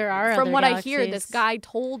 There are from other what I hear, this galaxies. guy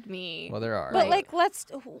told me. Well, there are. But like,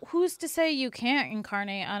 who's to say you can't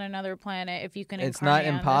incarnate on another planet if you can? It's not incarnate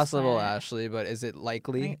on this impossible, planet? Ashley, but is it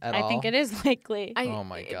likely at all? I think it is likely Oh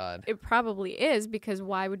my God. It probably is, because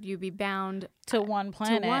why would you be bound to one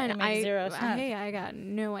planet. to one? It makes zero sense. Hey, I got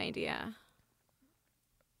no idea.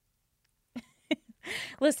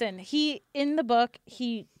 Listen, in the book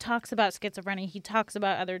he talks about schizophrenia, he talks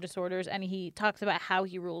about other disorders, and he talks about how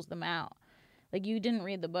he rules them out. Like, you didn't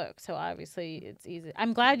read the book, so obviously it's easy.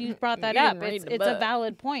 I'm glad you brought that You up. didn't read It's the it's a book.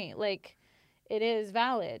 valid point. Like, it is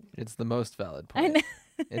valid. It's the most valid I point. know.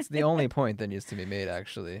 It's the only point that needs to be made,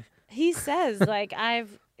 actually. He says like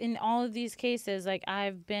in all of these cases, like,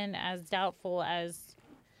 I've been as doubtful as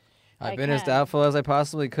I've I been as can. doubtful as I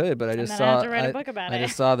possibly could, but I And just then saw I had to write a book about I it.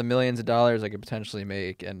 just saw the millions of dollars I could potentially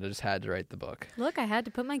make, and I just had to write the book. Look, I had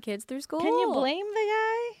to put my kids through school. Can you blame the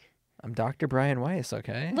guy? I'm Dr. Brian Weiss,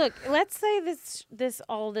 okay? Look, let's say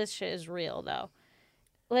all this shit is real though.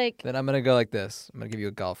 Like, Then I'm gonna go like this. I'm gonna give you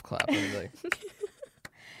a golf clap. I'm gonna be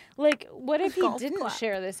like, what if he Golf didn't clap.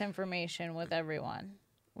 share this information with everyone?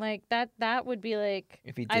 Like, that would be like,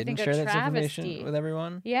 if he I didn't think a share this travesty. information with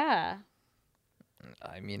everyone, yeah.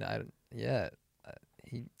 I mean,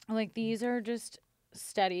 he Like, these are just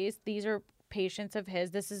studies. These are patients of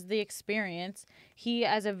his. This is the experience. He,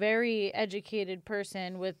 as a very educated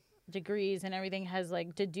person with degrees and everything, has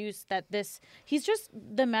like deduced that he's just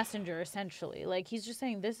the messenger essentially. Like, he's just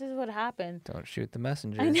saying this is what happened. don't shoot the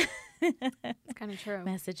messenger. I know. It's kind of true.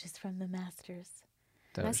 Messages from the masters.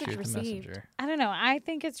 Don't Message shoot received. the messenger. I don't know. I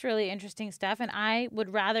think it's really interesting stuff, and I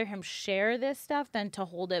would rather him share this stuff than to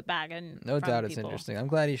hold it back. And No doubt it's interesting. I'm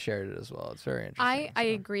glad he shared it as well. It's very interesting. I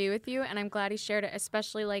agree with you, and I'm glad he shared it,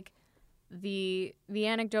 especially like the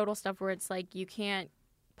anecdotal stuff where it's like you can't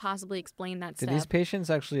possibly explain that Did stuff. these patients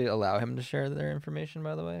actually allow him to share their information,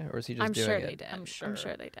 by the way? Or is he just I'm doing sure it? they did. I'm sure.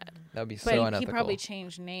 they did. That would be But so he unethical. probably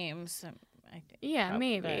changed names. I think. Yeah,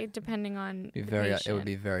 Probably, maybe but- depending on Be the very, it patient. would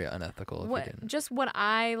be very unethical if he didn't. Just what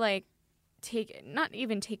I like not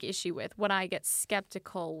even take issue with, what I get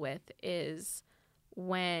skeptical with is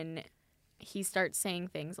when he starts saying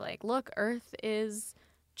things like, look, Earth is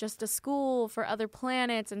just a school for other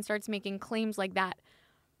planets, and starts making claims like that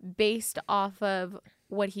based off of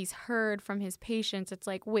what he's heard from his patients. It's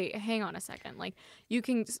like, wait, hang on a second. Like, you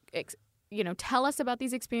can tell us about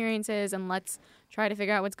these experiences and let's try to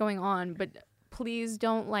figure out what's going on, but please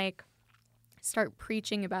don't like start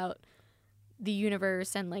preaching about the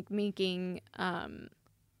universe and like making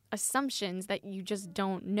assumptions that you just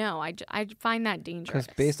don't know. I find that dangerous.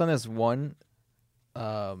 Because based on this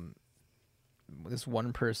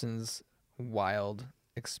one person's wild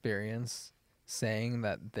experience saying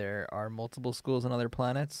that there are multiple schools on other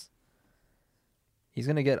planets, he's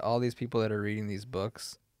going to get all these people that are reading these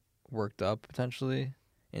books worked up potentially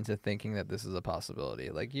into thinking that this is a possibility.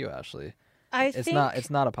 Like you, Ashley. It's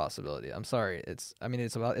not a possibility. I'm sorry. It's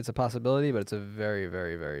a possibility, but it's a very,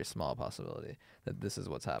 very, very small possibility that this is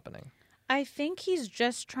what's happening. I think he's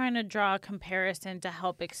just trying to draw a comparison to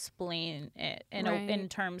help explain it in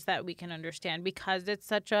terms that we can understand, because it's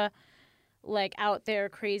such a like out there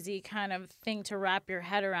crazy kind of thing to wrap your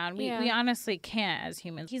head around. We honestly can't as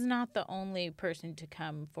humans. He's not the only person to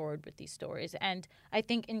come forward with these stories. And I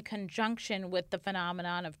think in conjunction with the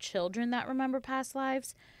phenomenon of children that remember past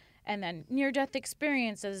lives, and then near-death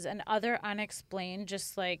experiences and other unexplained,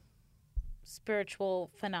 just like spiritual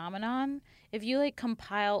phenomenon, if you like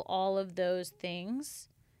compile all of those things,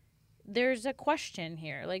 there's a question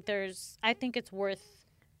here. Like I think it's worth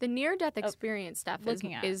the near-death experience stuff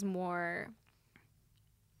looking at. is more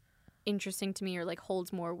interesting to me, or like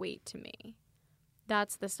holds more weight to me.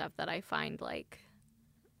 That's the stuff that I find like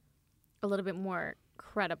a little bit more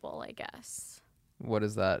credible, I guess. What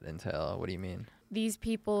does that entail? What do you mean? These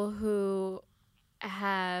people who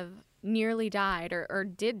have nearly died or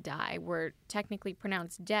did die were technically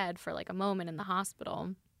pronounced dead for like a moment in the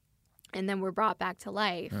hospital, and then were brought back to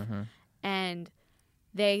life. Mm-hmm. And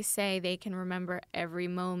they say they can remember every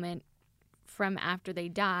moment from after they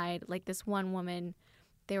died. Like this one woman,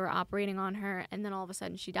 they were operating on her, and then all of a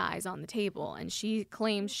sudden she dies on the table, and she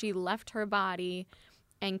claims she left her body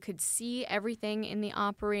and could see everything in the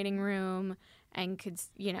operating room and could,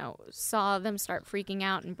 saw them start freaking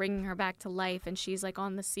out and bringing her back to life. And she's like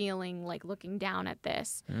on the ceiling, like looking down at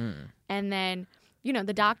this. And then,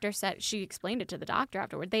 the doctor said, she explained it to the doctor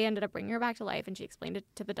afterward. They ended up bringing her back to life, and she explained it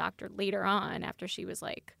to the doctor later on after she was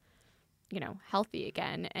like, healthy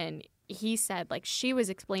again. And he said like she was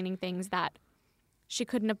explaining things that she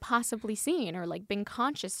couldn't have possibly seen or like been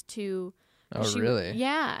conscious to. Oh, really?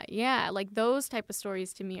 Yeah. Like those type of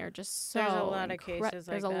stories to me are just so. There's a lot of cases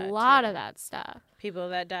There's like a that, lot too. of that stuff. People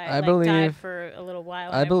that died. I died believe- for a little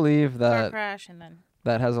while. I believe car that crash and then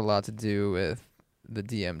that has a lot to do with the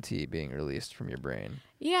DMT being released from your brain.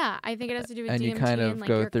 Yeah, I think it has to do with And DMT you kind of and like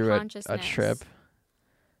go your through a consciousness. trip,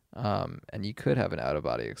 and you could have an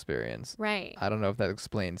out-of-body experience. Right. I don't know if that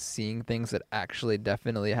explains seeing things that actually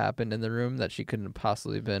definitely happened in the room that she couldn't have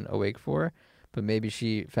possibly been awake for, but maybe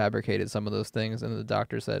she fabricated some of those things, and the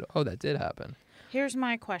doctor said, oh, that did happen. here's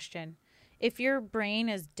my question. If your brain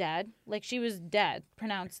is dead, like she was dead,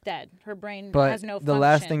 pronounced dead, her brain But has no the function.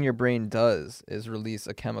 last thing your brain does is release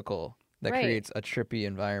a chemical that Right. creates a trippy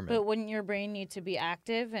environment. But wouldn't your brain need to be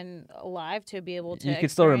active and alive to be able to? You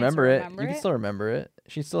could still experience or remember it. remember You could still remember it.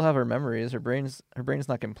 She still have her memories. Her brain's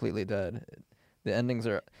not completely dead. The endings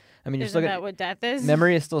are. I mean, you're Isn't still that getting what death is?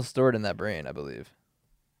 memory is still stored in that brain, I believe.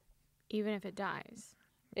 Even if it dies.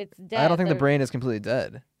 It's dead. I don't think the There- brain is completely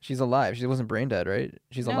dead. She's alive. She wasn't brain dead, right?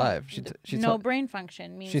 She's No, alive. no brain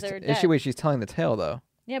function means She's they're is dead. she's telling the tale though.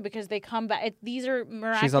 Yeah, because they come back. These are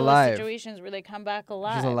miraculous alive. situations where they come back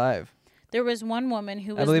alive. She's alive. There was one woman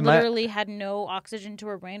who was believe literally had no oxygen to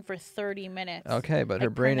her brain for 30 minutes. Okay, but her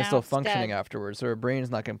Like, brain is still pronounced functioning dead. afterwards, so her brain's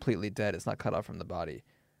not completely dead. It's not cut off from the body.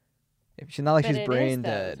 She's not like But she's it is, brain though.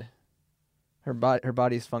 dead. Her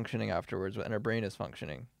body's functioning afterwards, and her brain is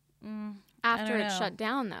functioning. After don't it know. shut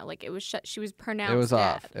down, though, like it was shut. She was pronounced It was dead.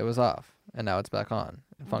 off. It was off, and now it's back on,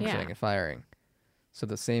 and functioning Yeah. and firing. So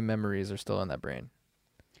the same memories are still in that brain.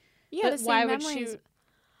 Yeah, But the same why would memories. she-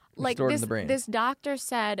 Like stored in this, the brain. this doctor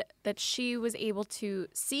said that she was able to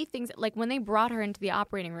see things. Like when they brought her into the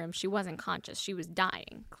operating room, she wasn't conscious. She was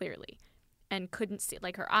dying clearly, and couldn't see.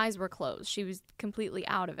 Like her eyes were closed. She was completely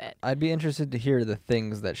out of it. I'd be interested to hear the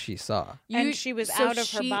things that she saw. And she was so out of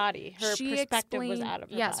her she- body. Her she perspective was explained- out of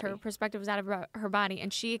her yes, body. her perspective was out of her body,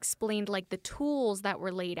 and she explained like the tools that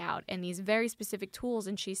were laid out and these very specific tools.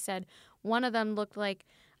 And she said one of them looked like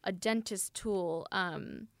a dentist tool,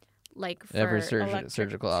 like for Every electric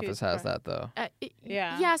surgical office has toothbrush. that, though.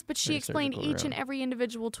 Yeah. Yes, but she Very explained surgical each and room. every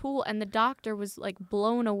individual tool, and the doctor was like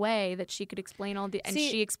blown away that she could explain all the. And See-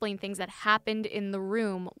 she explained things that happened in the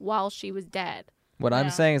room while she was dead. What I'm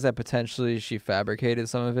Yeah. saying is that potentially she fabricated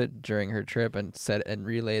some of it during her trip and said and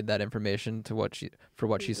relayed that information to what she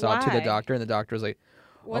saw to the Why? doctor, and the doctor was like,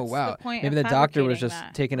 What's "Oh wow, the point maybe of the doctor was fabricating just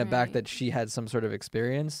that? taken aback Right. that she had some sort of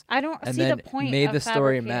experience, I don't and see then the point made of the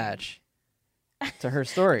story fabricating. match to her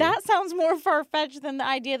story." That sounds more far fetched than the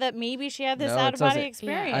idea that maybe she had this No, it out of body doesn't.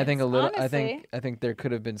 experience. I think a little. Honestly. I think there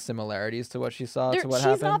could have been similarities to what she saw There- to what she's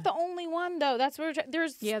happened. not the only one though. That's where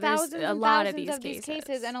there's Yeah, there's thousands a and lot of thousands these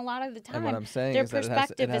cases, and a lot of the time and what I'm saying their is that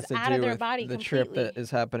perspective it has is to out do of their with body the completely. trip that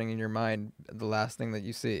is happening in your mind, the last thing that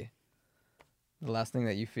you see, the last thing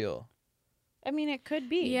that you feel, I mean, it could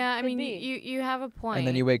be. Yeah, I Could mean, be. you have a point. and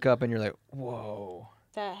then you wake up and you're like, "Whoa,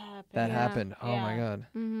 that happened. that Yeah. happened! Oh my Yeah. god!"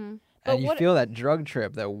 Mm-hmm. But And you what- feel that drug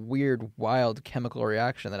trip, that weird, wild chemical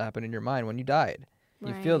reaction that happened in your mind when you died.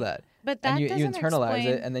 You feel Right. that, But that and you doesn't internalize explain,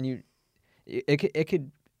 it, and then it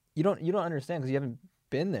could you don't understand because you haven't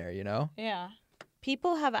been there, you know. Yeah.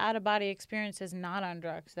 People have out of body experiences not on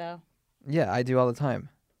drugs though. Yeah, I do all the time.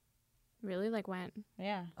 Really, like when?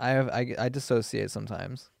 Yeah. I dissociate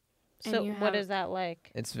sometimes. And So you what have- is that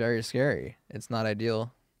like? It's very scary. It's not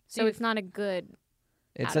ideal. So it's not a good.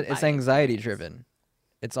 It's Out-of-body anxiety experience. driven.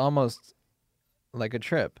 It's almost like a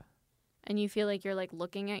trip. And you feel like you're like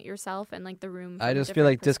looking at yourself and like the room. I from a just feel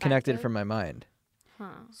like different disconnected perspective? from my mind.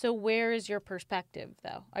 Huh. So where is your perspective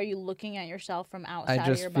though? Are you looking at yourself from outside I of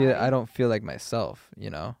just your feel body? I don't feel like myself, you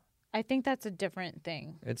know. I think that's a different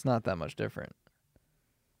thing. It's not that much different.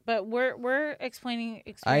 But we're explaining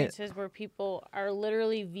experiences where people are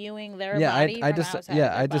literally viewing their body from outside of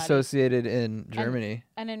their I body dissociated in Germany.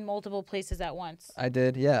 and in multiple places at once. I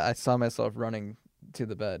did. Yeah, I saw myself running to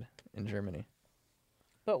the bed in Germany.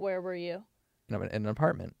 But where were you? In an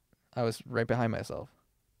apartment. I was right behind myself.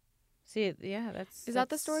 See, yeah, that's Is that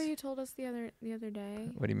the story you told us the other day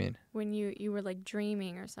What do you mean? when you were like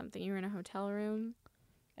dreaming or something? You were in a hotel room.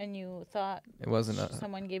 And you thought It wasn't a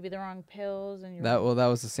someone gave you the wrong pills, and you that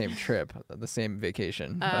was the same trip, the same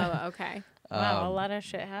vacation. Oh, okay. wow, a Um, lot of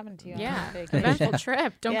shit happened to you. on Yeah, that vacation. eventful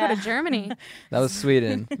trip. Don't go Yeah. to Germany. That was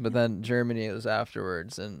Sweden, but then Germany was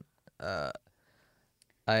afterwards, and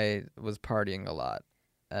I was partying a lot,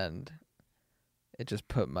 and it just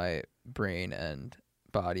put my brain and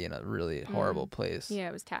body in a really horrible place. Yeah,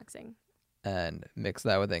 it was taxing. And mix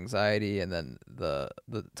that with anxiety, and then the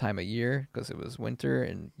time of year, because it was winter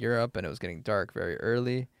in Europe and it was getting dark very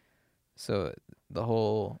early, so it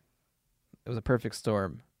was a perfect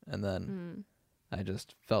storm. And then I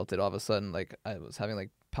just felt it all of a sudden, like I was having like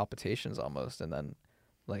palpitations almost, and then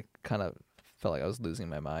like kind of felt like I was losing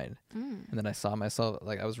my mind. And then I saw myself,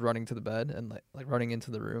 like I was running to the bed and like running into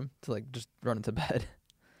the room to like just run into bed.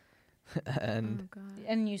 And Oh God.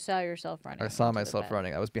 And you saw yourself running. I saw into the myself bed.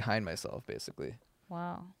 running. I was behind myself basically.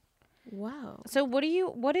 Wow. Wow. So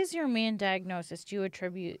what is your main diagnosis? Do you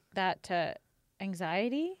attribute that to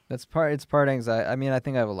anxiety? It's part anxiety. I mean, I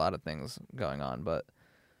think I have a lot of things going on, but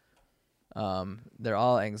they're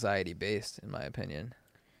all anxiety based in my opinion.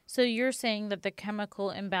 So you're saying that the chemical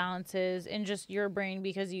imbalances in just your brain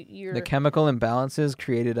because you're The chemical imbalances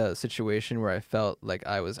created a situation where I felt like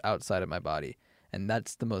I was outside of my body, And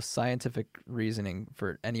that's the most scientific reasoning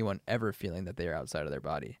for anyone ever feeling that they are outside of their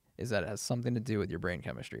body, is that it has something to do with your brain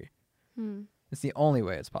chemistry. It's the only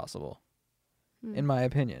way it's possible, in my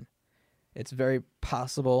opinion. It's very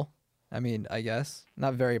possible, I mean, I guess,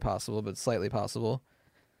 not very possible, but slightly possible,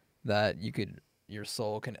 that your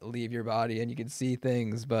soul can leave your body and you can see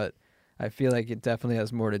things, but I feel like it definitely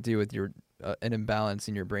has more to do with your an imbalance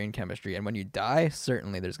in your brain chemistry. And when you die,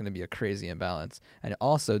 certainly there's going to be a crazy imbalance. And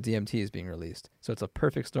also DMT is being released. So it's a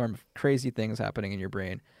perfect storm of crazy things happening in your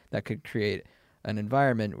brain that could create an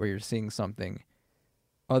environment where you're seeing something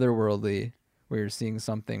otherworldly, where you're seeing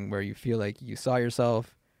something where you feel like you saw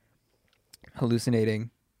yourself hallucinating.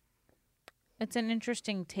 It's an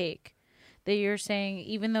interesting take that you're saying,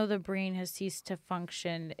 even though the brain has ceased to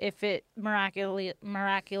function, if it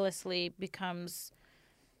miraculously becomes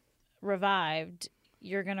revived,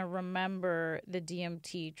 you're going to remember the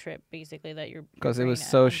DMT trip, basically, that your Because it brain was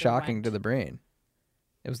so underwent. shocking to the brain.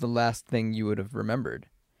 It was the last thing you would have remembered.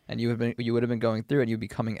 And you would have been going through it, and you'd be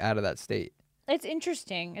coming out of that state. It's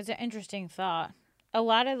interesting. It's an interesting thought. A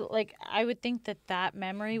lot of, like, I would think that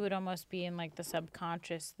memory would almost be in, like, the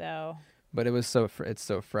subconscious, though. But it was it's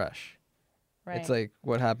so fresh. Right. It's like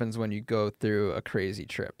what happens when you go through a crazy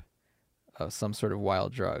trip of some sort of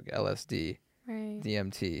wild drug, LSD, Right.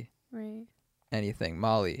 DMT, Right. anything,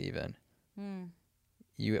 Molly even.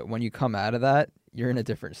 When you come out of that, you're in a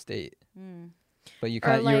different state. But you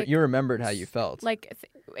you remembered how you felt. Like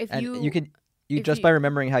if and you can if just you- by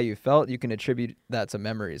remembering how you felt, you can attribute that to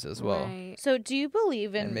memories as well. Right. So do you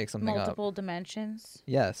believe in make something up. multiple dimensions?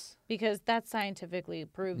 Yes. Because that's scientifically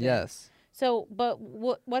proven. Yes. So, but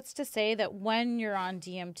what's to say that when you're on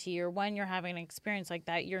DMT or when you're having an experience like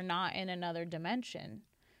that, you're not in another dimension?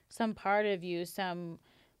 Some part of you, some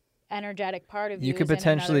energetic part of you, You could is in another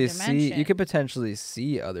potentially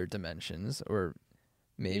see dimension. other dimensions, or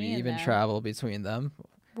maybe Be in even there. travel between them.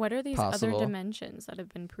 What are these Possible. other dimensions that have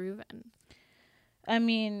been proven? I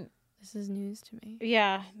mean, This is news to me.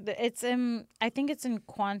 yeah, it's I think it's in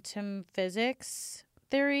quantum physics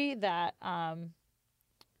theory that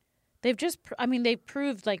they've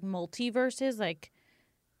proved like multiverses, like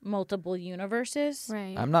multiple universes.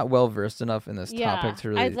 Right. I'm not well versed enough in this topic to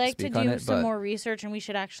really I'd like to speak on do it, some but more research, and we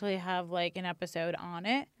should actually have like an episode on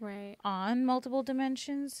it, Right. on multiple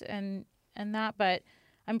dimensions and that. But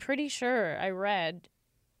I'm pretty sure I read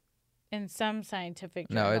in some scientific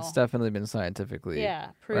no, journal. it's definitely been scientifically, yeah,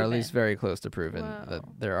 or proven. at least very close to proven that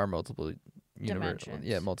Whoa. there are multiple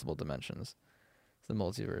Dimensions. multiple dimensions. It's the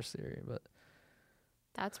multiverse theory, but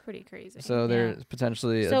That's pretty crazy. so there's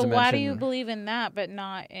potentially a So dimension. why do you believe in that, but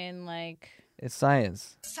not in like? It's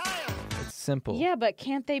science. It's simple. Yeah, but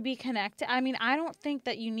can't they be connected? I mean, I don't think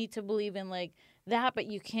that you need to believe in like that, but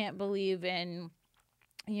you can't believe in,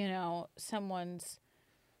 someone's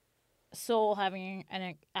soul having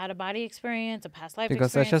an out-of-body experience, a past life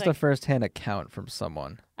Because that's experience. just a first-hand account from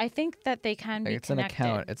someone. I think that they can be It's connected. an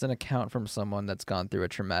account. It's an account from someone that's gone through a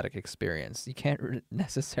traumatic experience. You can't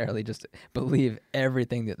necessarily just believe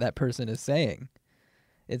everything that person is saying.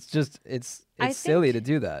 It's just it's silly to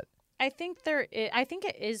do that. I think I think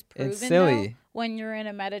it is proven silly. though, when you're in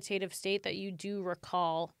a meditative state that you do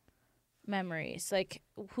recall memories. Like,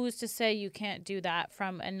 who's to say you can't do that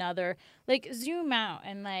from another? Like, zoom out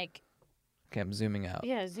and like. Okay, I'm zooming out.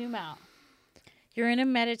 Yeah, zoom out. You're in a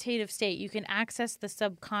meditative state. You can access the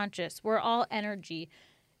subconscious. We're all energy.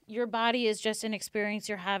 Your body is just an experience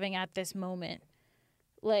you're having at this moment.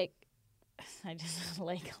 Like, I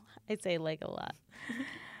say like a lot.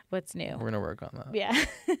 What's new? We're gonna work on that. Yeah.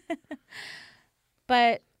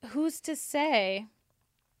 But who's to say,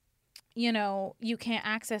 you can't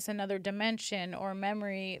access another dimension or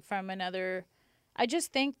memory from another. I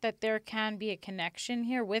just think that there can be a connection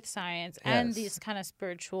here with science and Yes. these kind of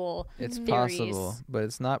spiritual It's theories. possible, but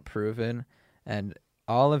it's not proven. And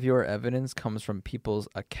all of your evidence comes from people's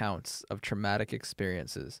accounts of traumatic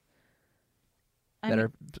experiences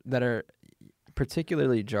that are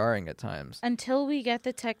particularly jarring at times. Until we get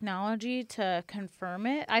the technology to confirm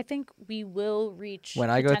it, I think we will reach. When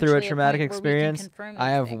I go through a potentially traumatic point where we can experience, confirm I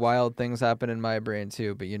these have things. wild things happen in my brain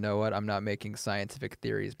too, but you know what? I'm not making scientific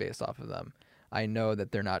theories based off of them. I know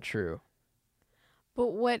that they're not true. But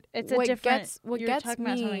what It's what a different. gets what you're gets talking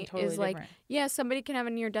about something me totally is like, different. yeah, somebody can have a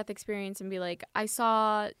near death experience and be like, I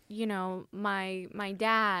saw, my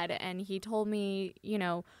dad and he told me,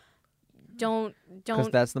 don't Because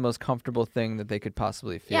that's the most comfortable thing that they could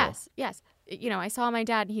possibly feel. Yes. I saw my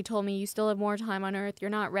dad and he told me, you still have more time on earth. You're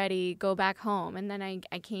not ready. Go back home. And then I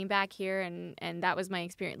came back here and that was my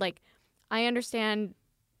experience. Like, I understand,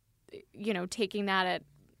 taking that at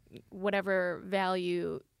whatever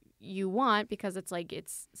value you want, because it's like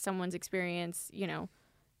it's someone's experience, you know,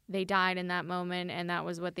 they died in that moment and that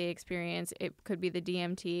was what they experienced. It could be the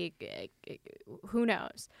DMT, who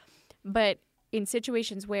knows. But in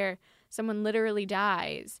situations where someone literally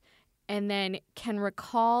dies and then can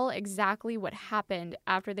recall exactly what happened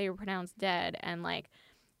after they were pronounced dead, and like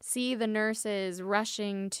see the nurses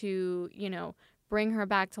rushing to, you know, bring her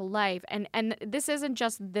back to life. And this isn't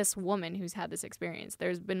just this woman who's had this experience.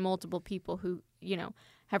 There's been multiple people who, you know,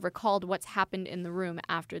 have recalled what's happened in the room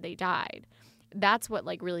after they died. That's what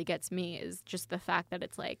like really gets me, is just the fact that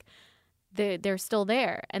it's like they're still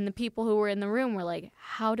there. And the people who were in the room were like,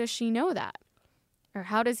 how does she know that? Or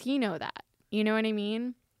how does he know that? You know what I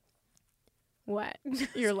mean? What?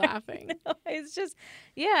 You're laughing. No, it's just,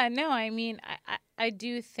 yeah, no, I mean, I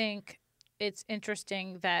do think it's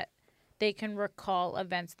interesting that they can recall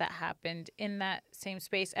events that happened in that same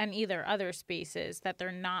space and either other spaces that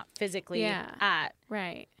they're not physically at.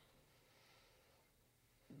 Right.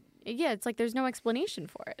 Yeah, it's like there's no explanation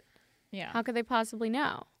for it. Yeah. How could they possibly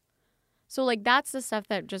know? So, like, that's the stuff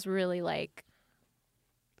that just really, like,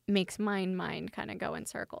 makes my mind kind of go in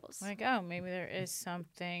circles. Like, oh, maybe there is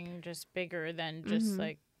something just bigger than just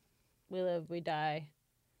like, we live, we die.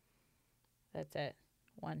 That's it.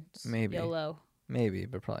 Once. Maybe. YOLO. Maybe,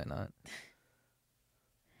 but probably not.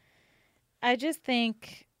 I just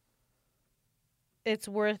think it's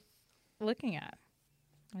worth looking at.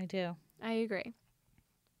 I do. I agree.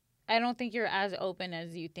 I don't think you're as open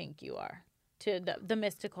as you think you are to the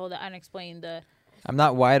mystical, the unexplained, the... I'm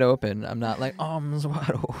not wide open. I'm not like, arms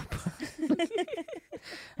wide open.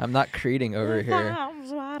 I'm not creeding over here.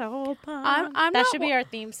 Arms wide open. I'm that not should be our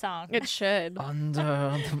theme song. It should. Under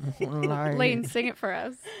the moonlight. Lane, sing it for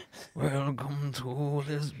us. Welcome to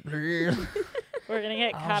this place. We're going to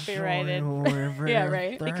get I'll show copyrighted. you Yeah, right.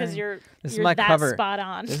 everything. Because you're This is you're my that cover. spot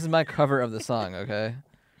on. This is my cover of the song, okay?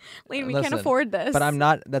 Lane, we Listen, can't afford this. But I'm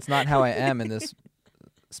not. That's not how I am in this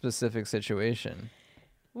specific situation.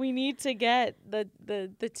 We need to get the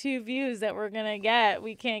 2 views that we're going to get.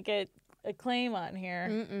 We can't get a claim on here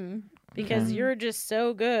Mm-mm. because Okay. you're just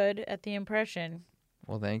so good at the impression.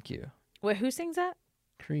 Well, thank you. Wait, who sings that?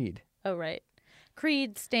 Creed. Oh, right.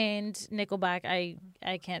 Creed, Stained, Nickelback.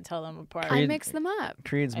 I can't tell them apart. I Creed- mix them up.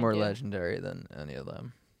 Creed's I more do. legendary than any of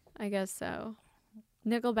them. I guess so.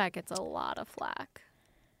 Nickelback gets a lot of flack.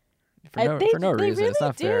 For no they reason. really It's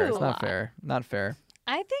not fair. do. It's not fair. Not fair.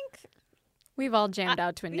 I think We've all jammed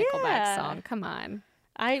out to a Nickelback yeah. song. Come on.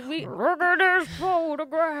 we look at this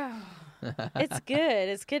photograph. It's good.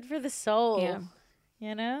 It's good for the soul. Yeah.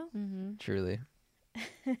 You know? Mm-hmm. Truly.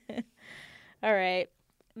 All right.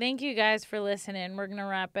 Thank you guys for listening. We're going to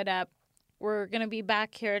wrap it up. We're going to be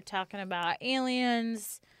back here talking about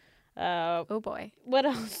aliens. Oh, boy. What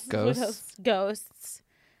else? Ghosts. What else? Ghosts.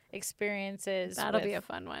 Experiences. That'll with- be a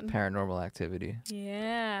fun one. Paranormal activity.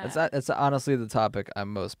 Yeah. It's honestly the topic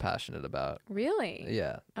I'm most passionate about. Really?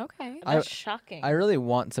 Yeah. Okay. That's shocking. I really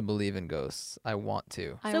want to believe in ghosts. I want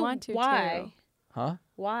to. I So want to, why? too. Huh?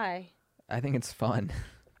 Why? I think it's fun.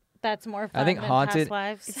 That's more fun think than haunted- past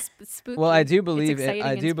lives. It's spooky. Well, I do It's believe in exciting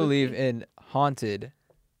I and do believe spooky. in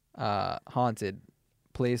haunted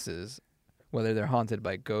places. Whether they're haunted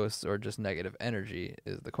by ghosts or just negative energy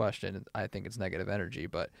is the question. I think it's negative energy,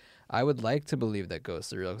 but I would like to believe that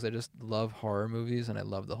ghosts are real because I just love horror movies and I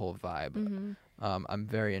love the whole vibe. Mhm. I'm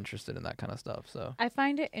very interested in that kind of stuff. So I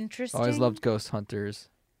find it interesting. always loved Ghost Hunters.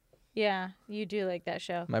 Yeah, you do like that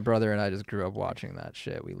show. My brother and I just grew up watching that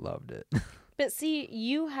shit. We loved it. But see,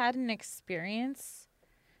 you had an experience,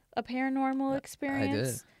 a paranormal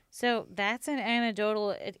experience. So that's an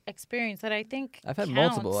anecdotal experience that I think I've had counts.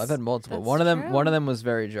 multiple. I've had multiple. That's One of true. them was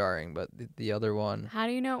very jarring, but the other one. How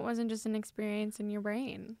do you know it wasn't just an experience in your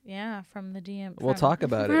brain? Yeah, from the DM. We'll from talk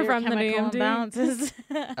about From it. your the chemical DMT. imbalances.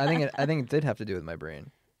 I think it did have to do with my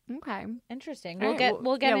brain. Okay. Interesting. All We'll right,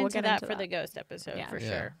 we'll get we'll into get that into for that. the ghost episode Yeah. for Yeah.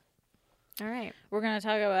 sure. All right. We're gonna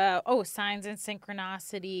talk about signs and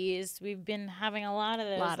synchronicities. We've been having a lot of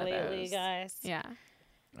those Lot of lately, those. guys. Yeah.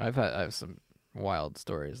 I have some wild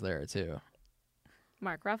stories there too.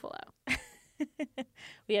 Mark Ruffalo.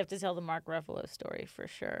 We have to tell the Mark Ruffalo story for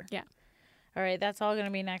sure. Yeah. All right, that's all going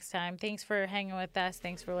to be next time. Thanks for hanging with us.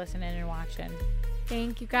 Thanks for listening and watching.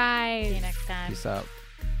 Thank you guys. See you next time. Peace out.